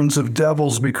doctrines of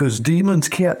devils because demons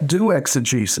can't do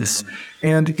exegesis.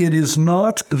 And it is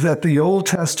not that the Old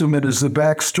Testament is the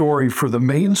backstory for the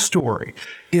main story.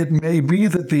 It may be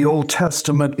that the Old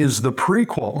Testament is the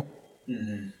prequel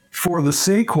for the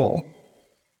sequel,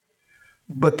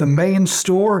 but the main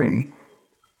story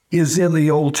is in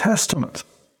the Old Testament.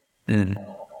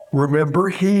 Remember,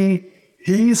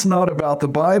 He's not about the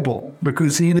Bible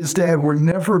because he and his dad were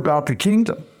never about the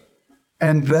kingdom.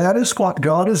 And that is what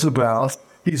God is about.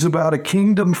 He's about a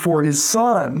kingdom for his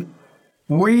son.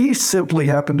 We simply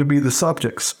happen to be the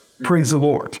subjects. Praise the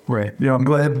Lord. Right. I'm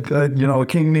glad, a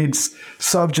king needs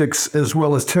subjects as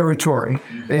well as territory.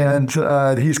 And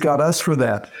he's got us for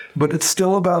that. But it's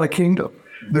still about a kingdom.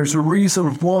 There's a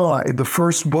reason why the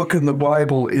first book in the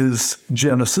Bible is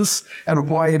Genesis and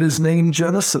why it is named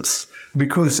Genesis.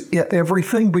 Because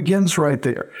everything begins right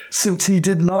there. Since he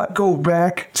did not go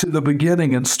back to the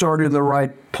beginning and start in the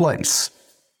right place.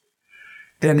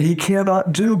 And he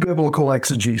cannot do biblical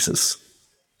exegesis.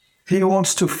 He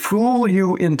wants to fool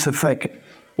you into thinking.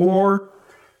 Or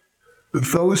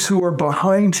those who are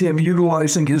behind him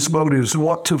utilizing his motives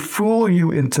want to fool you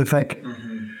into thinking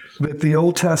that the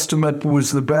Old Testament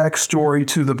was the backstory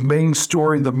to the main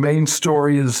story. The main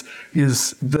story is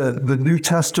the New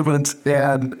Testament,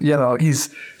 and he's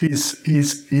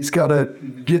got to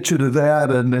get you to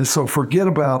that, and so forget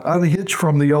about unhitch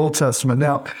from the Old Testament.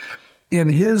 Now, in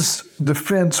his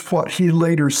defense, what he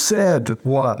later said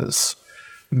was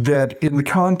that in the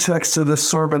context of this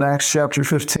sermon, Acts chapter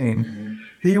 15,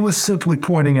 he was simply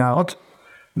pointing out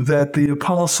that the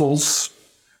apostles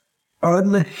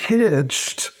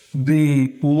unhitched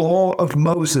the law of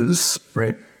Moses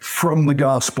from the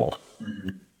gospel.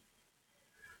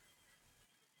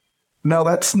 Now,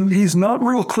 he's not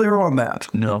real clear on that.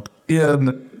 No.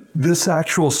 In this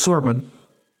actual sermon,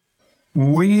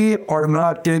 we are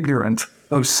not ignorant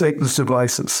of Satan's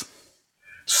devices.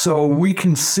 So we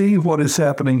can see what is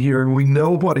happening here, and we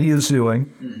know what he is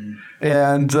doing,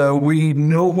 and we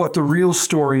know what the real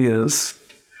story is.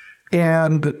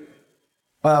 And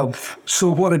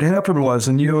so what had happened was,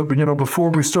 and before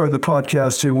we started the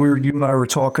podcast, you and I were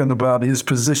talking about his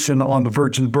position on the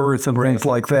virgin birth and things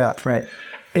like that. Right.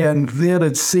 And then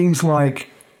it seems like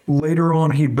later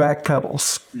on he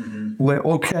backpedals.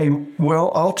 Okay,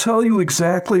 well, I'll tell you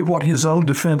exactly what his own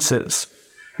defense is.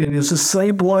 It is the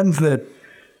same one that,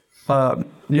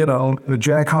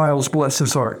 Jack Hyles, bless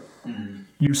his heart,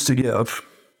 used to give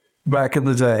back in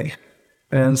the day.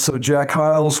 And so Jack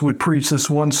Hyles would preach this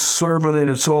one sermon, and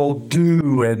it's all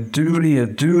do and duty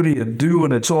and duty and do,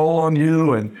 and it's all on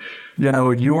you. And,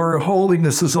 your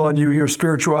holiness is on you. Your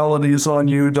spirituality is on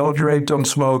you. Don't drink, don't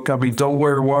smoke. Don't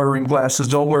wear watering glasses.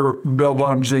 Don't wear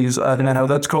bell-bottom jeans. I don't know.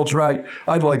 That's culture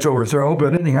I'd like to overthrow,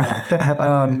 but anyhow.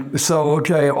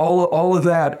 All of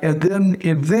that. And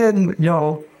then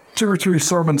 2 or 3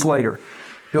 sermons later,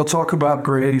 he'll talk about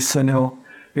grace, and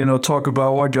he'll talk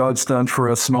about what God's done for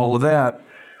us and all of that.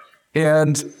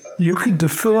 And you can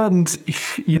defend,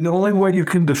 the only way you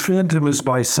can defend him is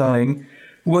by saying,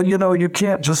 well, you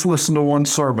can't just listen to one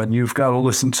sermon. You've got to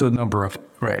listen to a number of them.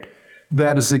 Right.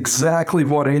 That is exactly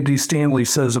what Andy Stanley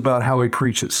says about how he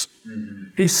preaches.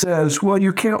 He says, well,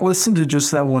 you can't listen to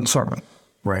just that one sermon.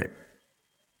 Right.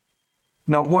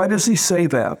 Now, why does he say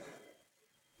that?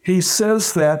 He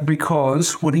says that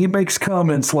because when he makes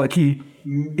comments like he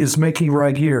is making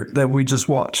right here that we just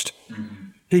watched,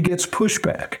 he gets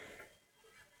pushback.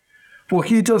 Well,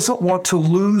 he doesn't want to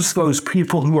lose those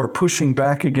people who are pushing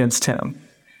back against him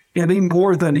any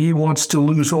more than he wants to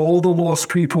lose all the lost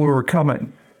people who are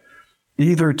coming,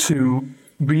 either to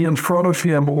be in front of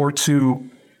him or to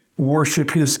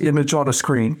worship his image on a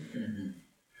screen.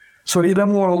 So he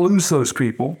doesn't want to lose those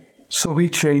people, so he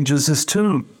changes his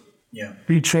tune. Yeah.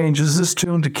 He changes his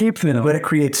tune to keep them. But it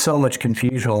creates so much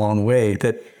confusion along the way,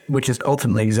 which is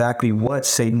ultimately exactly what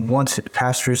Satan wants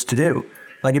pastors to do.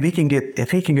 Like if he can get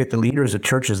the leaders of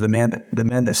churches, the men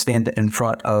that stand in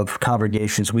front of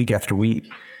congregations week after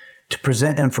week, to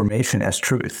present information as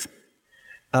truth.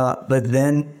 But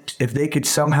then if they could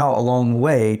somehow along the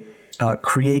way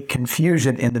create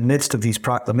confusion in the midst of these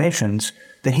proclamations,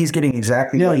 then he's getting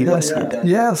exactly what he wants to get done.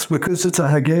 Yes, because it's a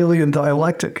Hegelian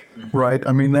dialectic, right?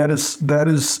 That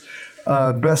is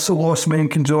best a lost man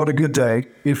can do on a good day.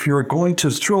 If you're going to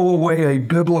throw away a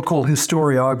biblical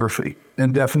historiography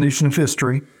and definition of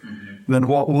history, then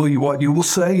what you will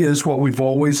say is what we've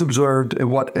always observed,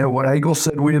 and what Hegel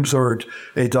said we observed,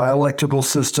 a dialectical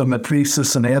system, a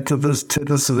thesis, an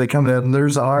antithesis, they come in, and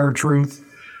there's a higher truth.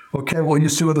 Okay, well,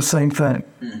 he's doing the same thing.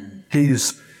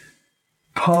 He's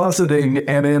positing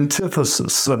an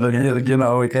antithesis, and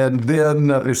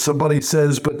then if somebody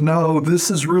says, but no, this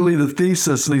is really the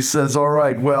thesis, and he says, all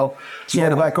right, well,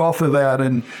 let's back off of that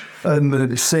and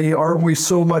say, aren't we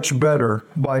so much better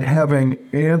by having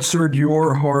answered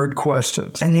your hard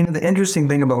questions? And the interesting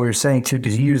thing about what you're saying too,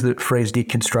 because you use the phrase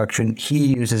deconstruction,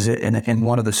 he uses it in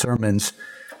one of the sermons,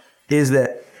 is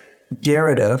that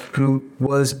Derrida, who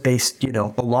was a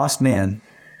lost man,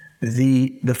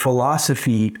 the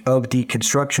philosophy of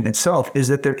deconstruction itself is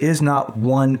that there is not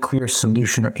one clear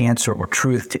solution or answer or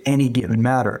truth to any given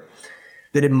matter,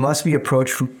 that it must be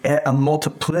approached from a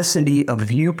multiplicity of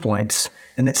viewpoints,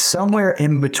 and that somewhere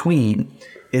in between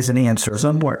is an answer.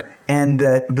 Somewhere. And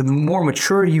that the more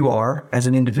mature you are as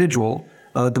an individual,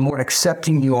 the more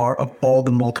accepting you are of all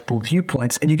the multiple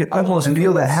viewpoints. And you can almost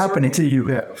feel that happening to you.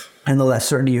 And the less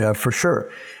certainty you have, for sure.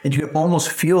 And you can almost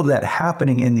feel that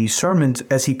happening in these sermons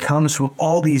as he comes from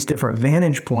all these different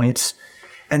vantage points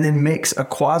and then makes a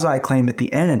quasi-claim at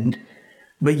the end,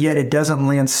 but yet it doesn't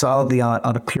land solidly on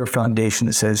a pure foundation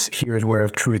that says, here is where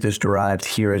truth is derived,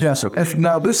 here is... Yes.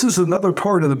 Now, this is another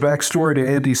part of the backstory to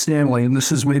Andy Stanley, and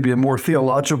this is maybe a more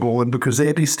theological one, because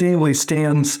Andy Stanley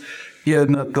stands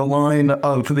in the line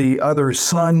of the other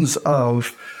sons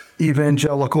of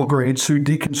evangelical greats who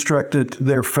deconstructed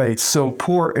their faith. So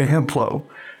poor Ehemplo,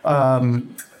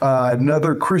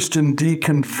 another Christian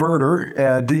deconverted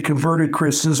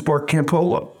Christians, Bart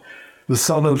Campolo, the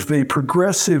son of the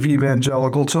progressive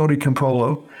evangelical Tony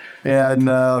Campolo. And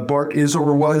Bart is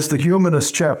or was the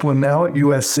humanist chaplain now at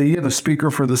USC and a speaker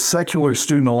for the Secular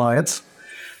Student Alliance.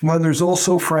 Well, there's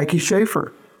also Frankie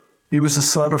Schaeffer. He was the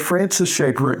son of Francis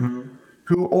Schaeffer,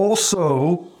 who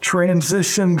also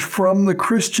transitioned from the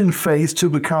Christian faith to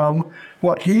become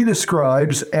what he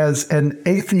describes as an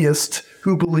atheist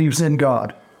who believes in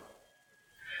God.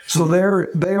 So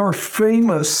they are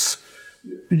famous.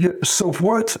 So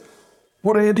what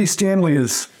Andy Stanley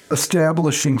is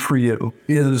establishing for you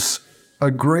is a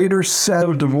greater set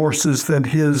of divorces than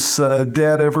his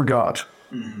dad ever got,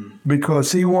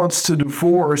 because he wants to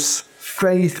divorce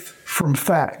faith from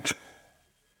fact.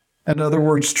 In other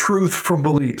words, truth from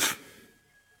belief.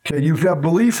 Okay, you've got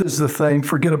belief as the thing,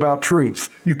 forget about truth.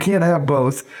 You can't have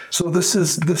both. So this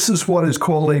is what is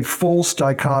called a false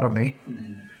dichotomy.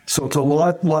 So it's a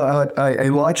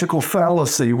logical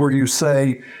fallacy where you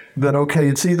say that, okay,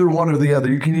 it's either one or the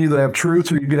other. You can either have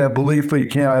truth or you can have belief, but you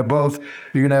can't have both.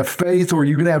 You can have faith or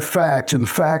you can have fact, and the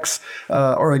facts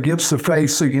are against the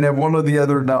faith, so you can have one or the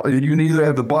other. Now, you can either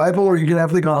have the Bible or you can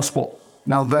have the gospel.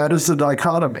 Now, that is the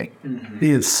dichotomy. He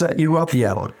has set you up for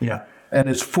it. Yeah. And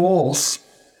it's false.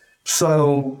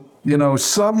 So,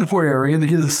 somewhere in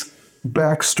his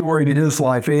backstory in his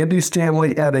life, Andy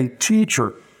Stanley had a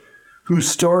teacher who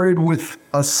started with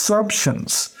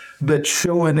assumptions that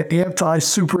show an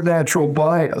anti-supernatural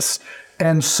bias.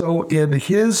 And so in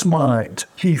his mind,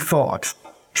 he thought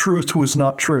truth was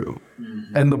not true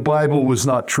and the Bible was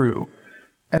not true.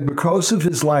 And because of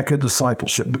his lack of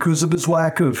discipleship, because of his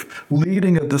lack of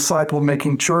leading a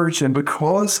disciple-making church, and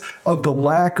because of the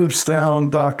lack of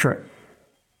sound doctrine.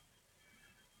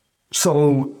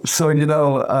 So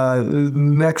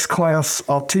next class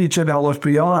I'll teach at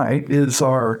LFBI is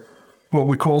our what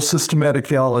we call systematic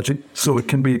theology, so it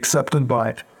can be accepted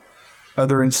by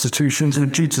other institutions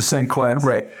and teach the same class.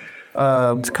 Right.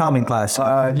 It's a common class.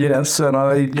 Yes, and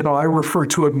I refer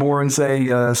to it more as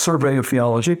a survey of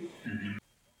theology.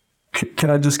 Can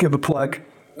I just give a plug?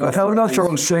 I'm not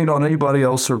throwing shade on anybody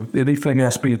else or anything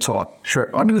that's being taught. Sure.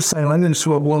 I'm just saying, I think it's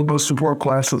one of the most important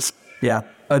classes. Yeah.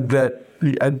 That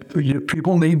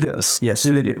people need this. Yes.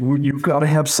 You've got to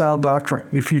have sound doctrine.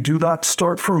 If you do not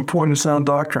start from a point of sound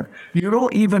doctrine, you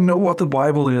don't even know what the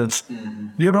Bible is.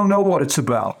 You don't know what it's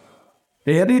about.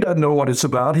 Andy doesn't know what it's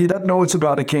about. He doesn't know it's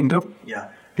about a kingdom. Yeah.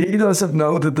 He doesn't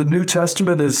know that the New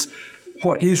Testament is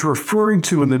what he's referring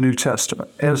to in the New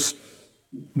Testament as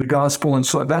the gospel, and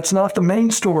so that's not the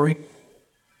main story.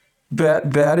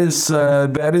 That is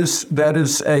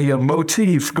a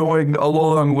motif going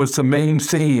along with the main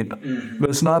theme, but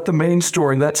it's not the main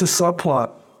story. That's a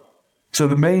subplot. So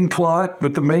the main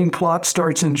plot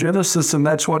starts in Genesis, and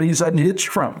that's what he's unhitched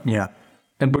from. Yeah.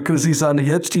 And because he's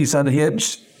unhitched,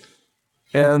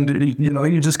 and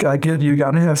you just got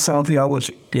to have sound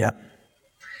theology. Yeah.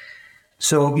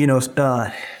 So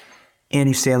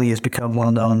Andy Stanley has become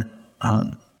well known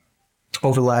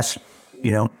over the last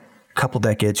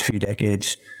few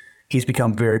decades. He's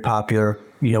become very popular,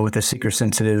 with the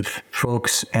seeker-sensitive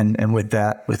folks, and with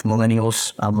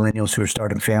millennials who are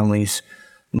starting families,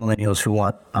 millennials who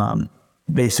want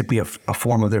basically a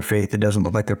form of their faith that doesn't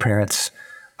look like their parents'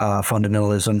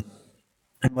 fundamentalism.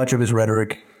 And much of his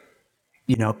rhetoric,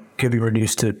 could be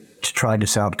reduced to trying to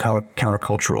sound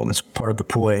countercultural. That's part of the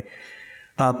ploy.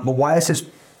 But why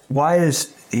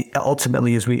is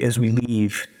ultimately, as we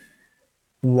leave,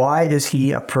 why is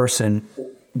he a person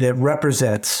that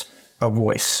represents a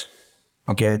voice?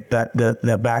 Okay, that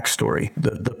backstory,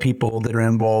 the people that are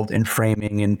involved in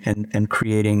framing and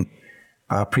creating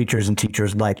preachers and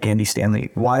teachers like Andy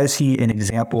Stanley. Why is he an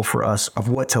example for us of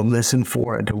what to listen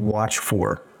for and to watch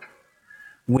for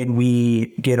when we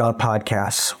get on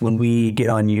podcasts, when we get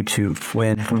on YouTube,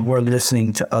 when we're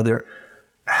listening to other?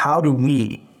 How do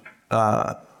we?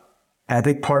 I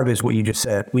think part of it is what you just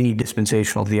said. We need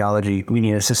dispensational theology. We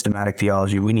need a systematic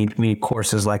theology. We need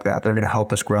courses like that. They're going to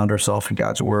help us ground ourselves in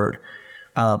God's word.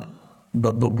 But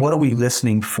what are we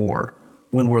listening for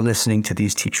when we're listening to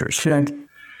these teachers?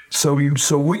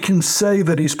 So we can say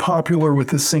that he's popular with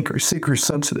the seeker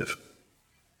sensitive.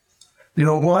 You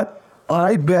know what?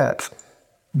 I bet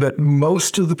that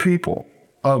most of the people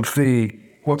of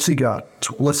what's he got?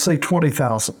 Let's say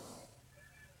 20,000.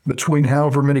 Between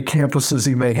however many campuses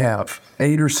he may have,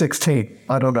 8 or 16,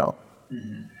 I don't know.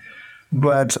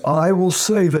 But I will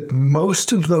say that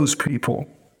most of those people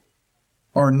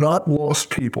are not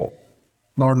lost people,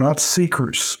 are not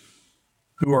seekers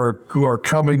who are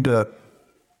coming to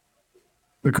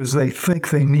because they think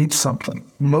they need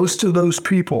something. Most of those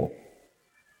people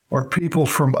are people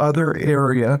from other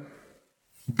area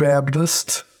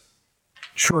Baptist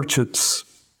churches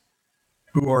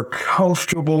who are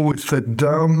comfortable with the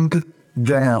dumbed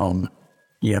down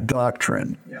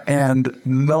doctrine and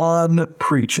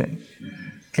non-preaching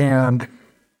and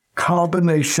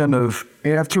combination of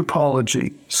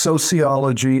anthropology,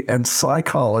 sociology, and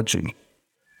psychology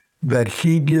that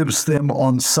he gives them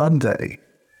on Sunday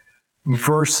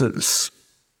versus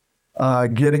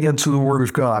getting into the Word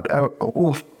of God.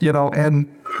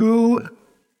 And who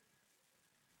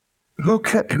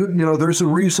can, there's a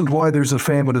reason why there's a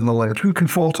famine in the land. Who can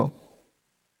fault him?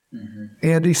 Mm-hmm.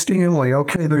 Andy Stanley,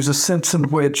 okay, there's a sense in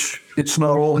which it's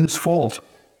not all his fault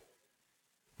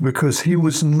because he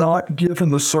was not given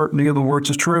the certainty of the words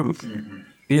of truth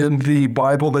in the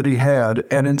Bible that he had,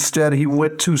 and instead he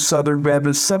went to Southern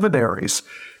Baptist seminaries,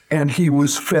 and he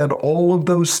was fed all of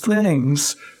those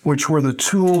things, which were the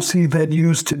tools he then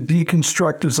used to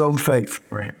deconstruct his own faith.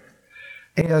 Right.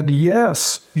 And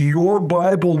yes, your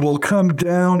Bible will come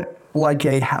down like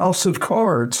a house of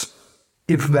cards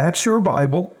if that's your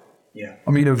Bible. Yeah.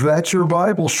 I mean, if that's your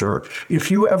Bible, sure.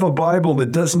 If you have a Bible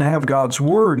that doesn't have God's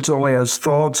words, only has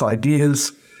thoughts,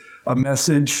 ideas, a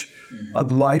message,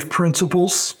 life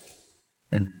principles.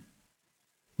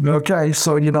 Okay,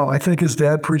 so, I think his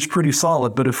dad preached pretty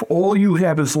solid, but if all you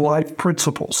have is life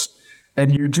principles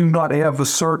and you do not have the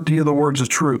certainty of the words of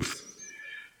truth,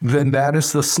 then that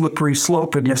is the slippery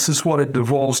slope, and this is what it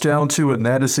devolves down to, and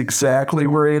that is exactly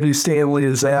where Andy Stanley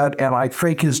is at, and I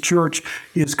think his church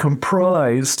is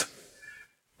comprised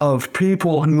of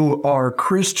people who are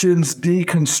Christians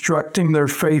deconstructing their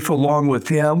faith along with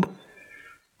him,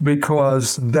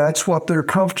 because that's what they're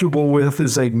comfortable with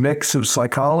is a mix of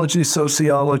psychology,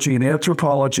 sociology, and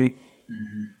anthropology,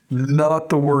 not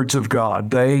the words of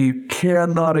God. They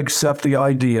cannot accept the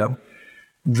idea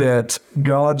that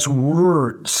God's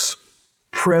words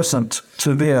present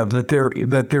to them, that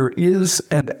there is,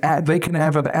 and they can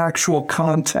have an actual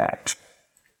contact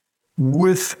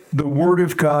with the Word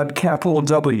of God, capital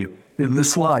W, in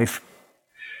this life,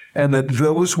 and that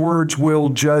those words will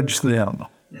judge them.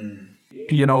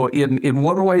 In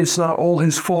one way, it's not all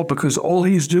his fault because all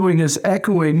he's doing is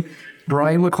echoing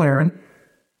Brian McLaren,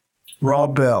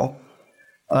 Rob Bell,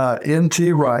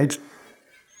 N.T. Wright.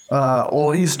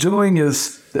 All he's doing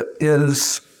is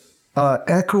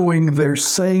echoing their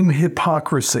same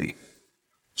hypocrisy.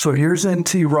 So here's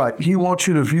N.T. Wright. He wants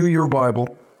you to view your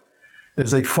Bible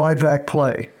as a 5-act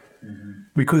play,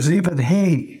 because even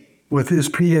he, with his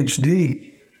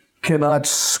PhD, cannot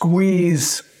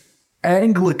squeeze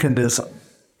Anglicanism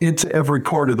into every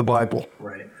part of the Bible.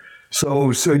 Right.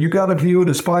 So you got to view it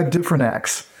as 5 different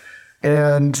acts.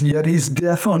 And yet he's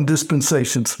deaf on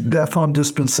dispensations, deaf on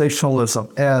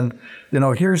dispensationalism. And,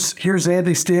 here's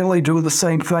Andy Stanley doing the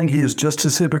same thing. He is just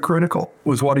as hypocritical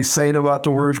with what he's saying about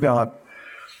the Word of God.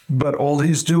 But all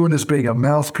he's doing is being a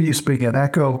mouthpiece, being an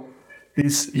echo.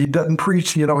 He doesn't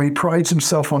preach, he prides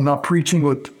himself on not preaching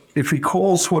if he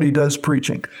calls what he does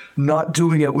preaching, not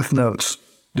doing it with notes,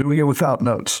 doing it without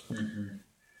notes.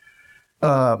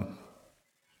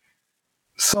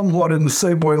 Somewhat in the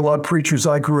same way a lot of preachers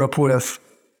I grew up with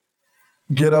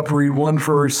get up, read one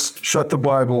verse, shut the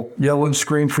Bible, yell and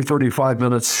scream for 35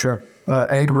 minutes,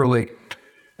 angrily.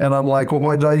 And I'm like, well,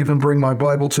 why did I even bring my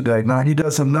Bible today? Now, he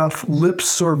does enough lip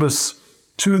service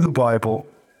to the Bible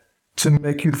to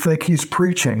make you think he's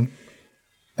preaching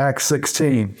Acts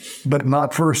 16, but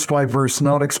not verse by verse,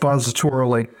 not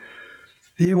expositorily.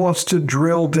 He wants to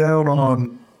drill down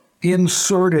on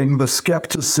inserting the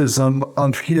skepticism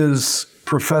of his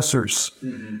professors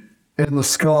and the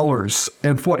scholars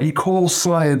and what he calls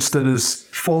science that is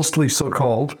falsely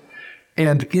so-called,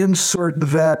 and insert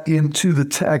that into the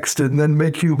text and then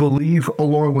make you believe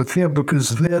along with him, because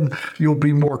then you'll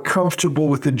be more comfortable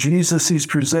with the Jesus he's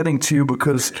presenting to you,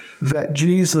 because that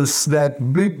Jesus,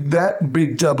 that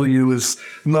big W is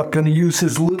not going to use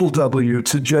his little w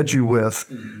to judge you with.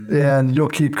 And you'll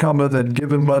keep coming and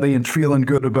giving money and feeling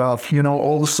good about,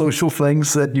 all the social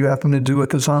things that you happen to do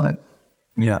at the time.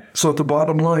 Yeah. So the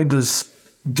bottom line is,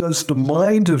 does the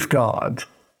mind of God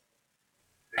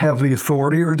have the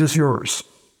authority, or does yours?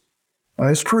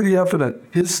 It's pretty evident.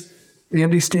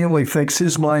 Andy Stanley thinks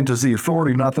his mind is the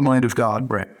authority, not the mind of God.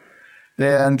 Right.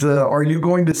 And are you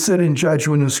going to sit in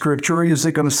judgment in Scripture, or is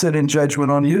it going to sit in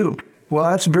judgment on you? Well,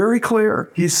 that's very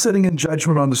clear. He's sitting in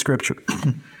judgment on the Scripture.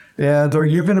 And are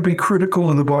you going to be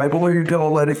critical in the Bible, or are you going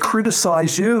to let it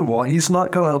criticize you? Well, he's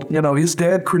not going to, his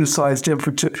dad criticized him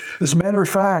for 2. As a matter of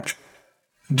fact,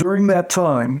 during that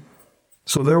time,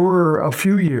 so there were a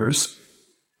few years,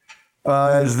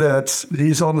 is that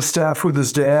he's on the staff with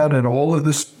his dad, and all of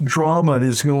this drama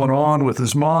is going on with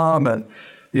his mom, and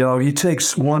he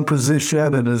takes one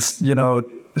position, and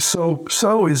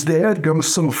so his dad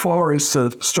goes so far as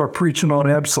to start preaching on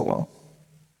Absalom.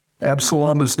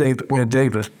 Absalom is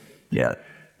David. Yeah.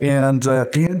 And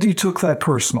Andy took that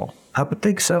personal. I would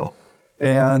think so.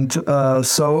 And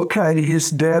his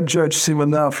dad judged him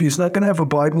enough. He's not going to have a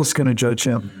Bible that's going to judge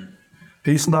him.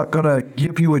 He's not going to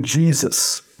give you a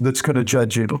Jesus that's going to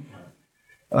judge you.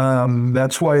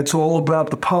 That's why it's all about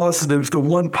the positive, the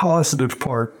one positive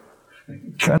part,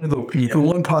 kind of the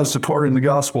one positive part in the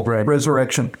gospel, right.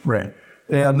 Resurrection. Right.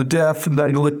 And the death, and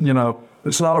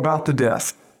it's not about the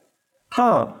death.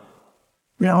 Isn't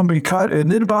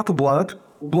it about the blood?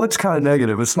 Blood's kind of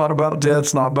negative. It's not about death.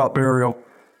 It's not about burial.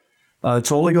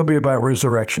 It's only going to be about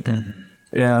resurrection.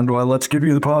 Mm-hmm. And let's give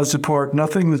you the positive part.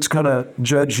 Nothing that's going to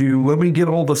judge you. Let me get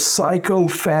all the psycho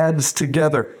fads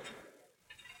together.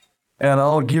 And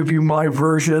I'll give you my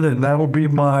version, and that'll be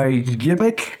my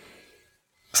gimmick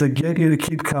to get you to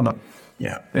keep coming.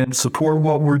 Yeah. And support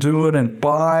what we're doing, and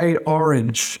buy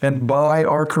Orange, and buy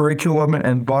our curriculum,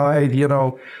 and buy,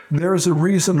 there's a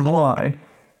reason why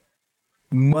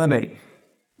money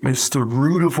is the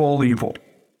root of all evil.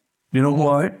 You know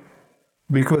why?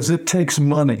 Because it takes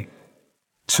money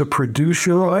to produce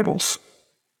your idols.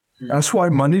 That's why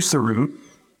money's the root.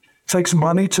 It takes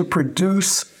money to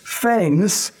produce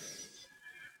things,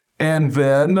 and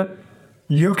then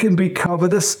you can be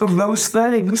covetous of those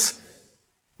things,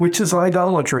 which is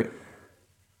idolatry.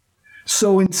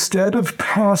 So instead of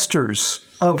pastors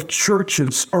of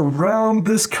churches around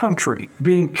this country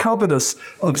being covetous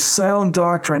of sound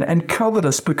doctrine, and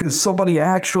covetous because somebody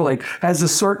actually has a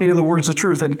certainty of the words of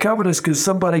truth, and covetous because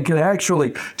somebody can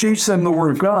actually teach them the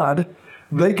word of God,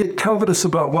 they get covetous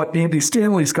about what Andy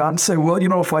Stanley's got and say, well,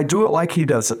 if I do it like he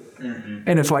does it,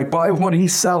 and if I buy what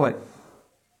he's selling,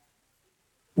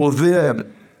 well,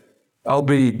 then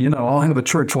I'll have a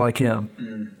church like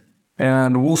him.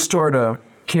 And we'll start a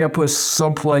campus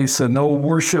someplace, and they'll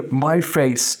worship my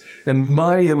face and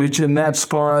my image in that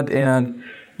spot, and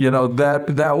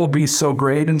that will be so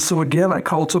great. And so again, I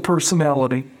call it a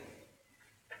personality.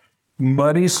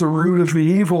 Money's the root of the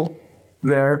evil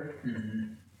there,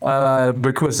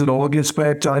 because it all gets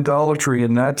back to idolatry,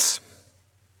 and that's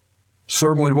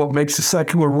certainly what makes the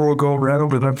secular world go around.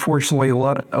 But unfortunately, a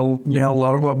lot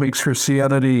of what makes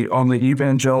Christianity on the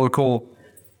evangelical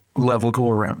level go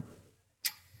around.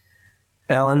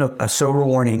 Alan, a sober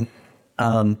warning,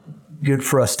 good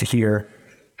for us to hear.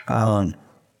 I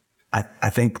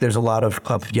think there's a lot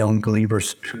of young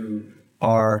believers who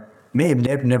may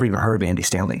have never even heard of Andy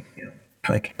Stanley.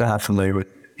 Like, they're not familiar with,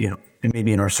 and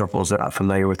maybe in our circles, they're not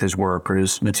familiar with his work or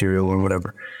his material or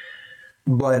whatever.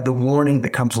 But the warning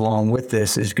that comes along with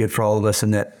this is good for all of us,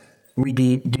 in that we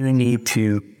do need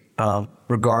to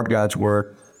regard God's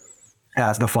word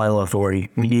as the final authority.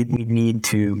 We need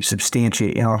to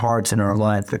substantiate in our hearts and our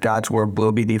lives that God's word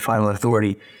will be the final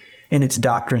authority in its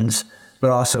doctrines, but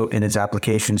also in its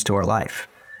applications to our life.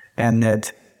 And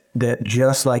that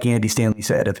just like Andy Stanley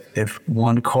said, if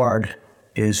one card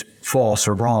is false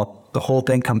or wrong, the whole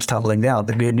thing comes tumbling down.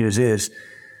 The good news is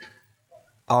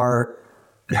our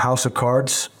house of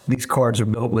cards, these cards are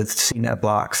built with CNET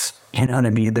blocks. You know what I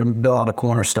mean? They're built on a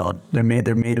cornerstone. They're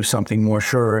made of something more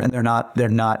sure, and they're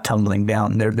not tumbling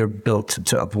down. They're built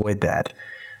to avoid that.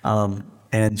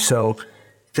 And so,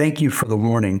 thank you for the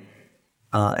warning,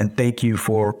 and thank you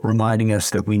for reminding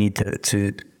us that we need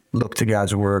to look to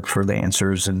God's word for the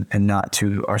answers, and not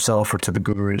to ourselves or to the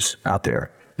gurus out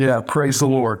there. Yeah, praise the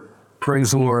Lord.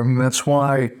 Praise the Lord. And that's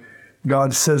why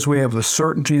God says we have the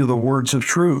certainty of the words of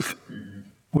truth,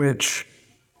 which,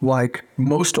 like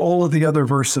most all of the other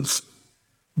verses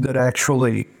that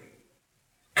actually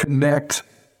connect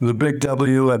the big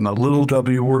W and the little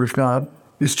w word of God,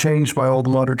 is changed by all the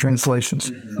modern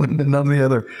translations. None of the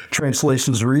other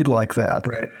translations read like that.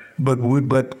 Right.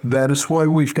 But that is why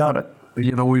we've got it.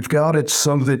 We've got it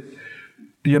so that,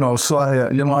 so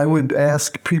I would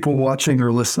ask people watching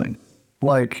or listening,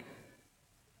 like,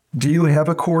 do you have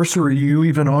a course, or are you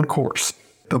even on course?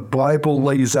 The Bible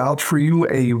lays out for you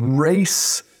a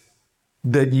race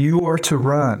that you are to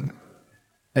run.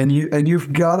 And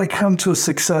you've got to come to a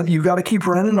success. You've got to keep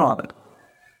running on it.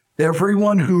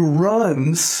 Everyone who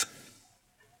runs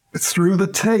through the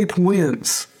tape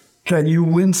wins. Can you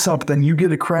win something? You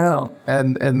get a crown.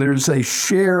 And there's a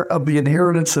share of the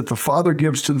inheritance that the Father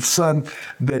gives to the Son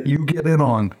that you get in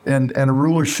on, and a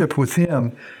rulership with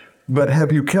Him. But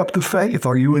have you kept the faith?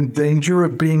 Are you in danger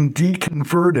of being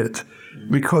deconverted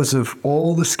because of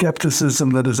all the skepticism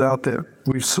that is out there?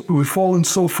 We've fallen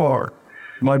so far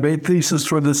My main thesis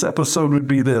for this episode would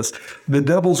be this. The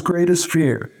devil's greatest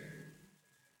fear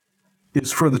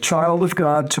is for the child of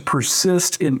God to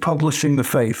persist in publishing the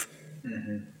faith.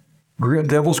 The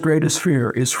devil's greatest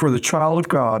fear is for the child of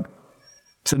God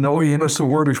to know him as the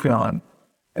Word of God,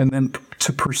 and then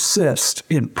to persist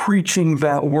in preaching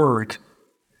that Word.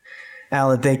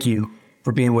 Alan, thank you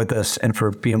for being with us and for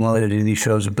being willing to do these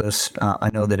shows with us. I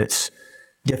know that it's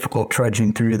difficult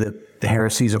trudging through the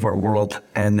heresies of our world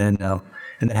and then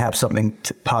have something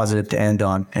positive to end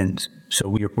on. And so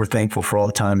we're thankful for all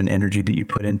the time and energy that you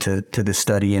put into this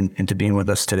study and to being with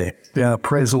us today. Yeah,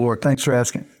 praise the Lord. Thanks for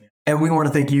asking. And we want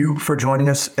to thank you for joining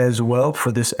us as well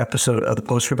for this episode of the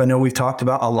Postscript. I know we've talked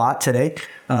about a lot today.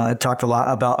 Talked a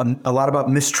lot about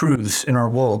mistruths in our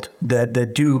world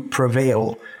that do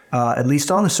prevail, at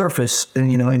least on the surface.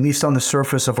 And at least on the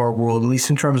surface of our world, at least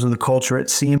in terms of the culture,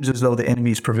 it seems as though the enemy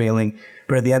is prevailing.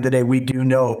 But at the end of the day, we do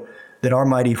know that our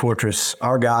mighty fortress,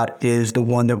 our God, is the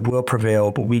one that will prevail.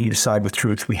 But we need to side with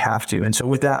truth. We have to. And so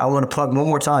with that, I want to plug one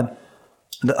more time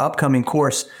the upcoming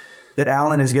course that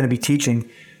Alan is going to be teaching,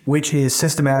 which is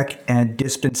Systematic and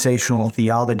Dispensational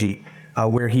Theology,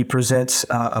 where he presents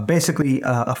basically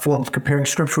a form of comparing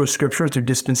Scripture with Scripture through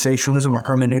dispensationalism, or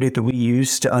hermeneutic that we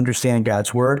use to understand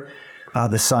God's Word,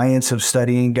 the science of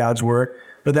studying God's Word,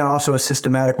 but then also a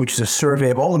systematic, which is a survey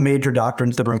of all the major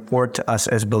doctrines that are important to us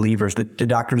as believers, the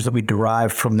doctrines that we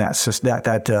derive from that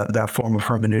form of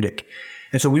hermeneutic.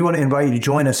 And so we want to invite you to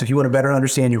join us. If you want to better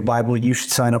understand your Bible, you should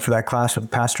sign up for that class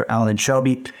with Pastor Alan and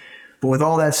Shelby. But with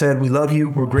all that said, we love you.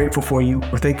 We're grateful for you.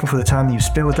 We're thankful for the time that you've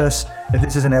spent with us. If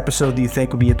this is an episode that you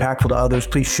think would be impactful to others,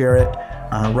 please share it,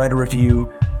 write a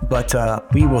review. But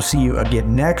we will see you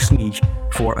again next week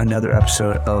for another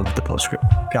episode of The Postscript.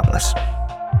 God bless.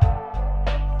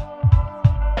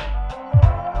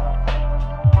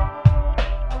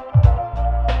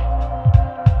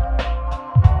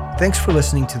 Thanks for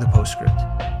listening to The Postscript.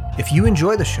 If you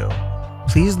enjoy the show,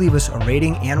 please leave us a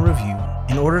rating and review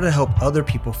in order to help other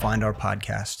people find our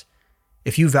podcast.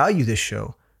 If you value this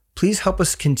show, please help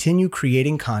us continue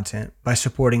creating content by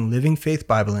supporting Living Faith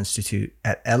Bible Institute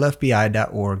at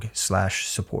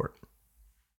lfbi.org/support.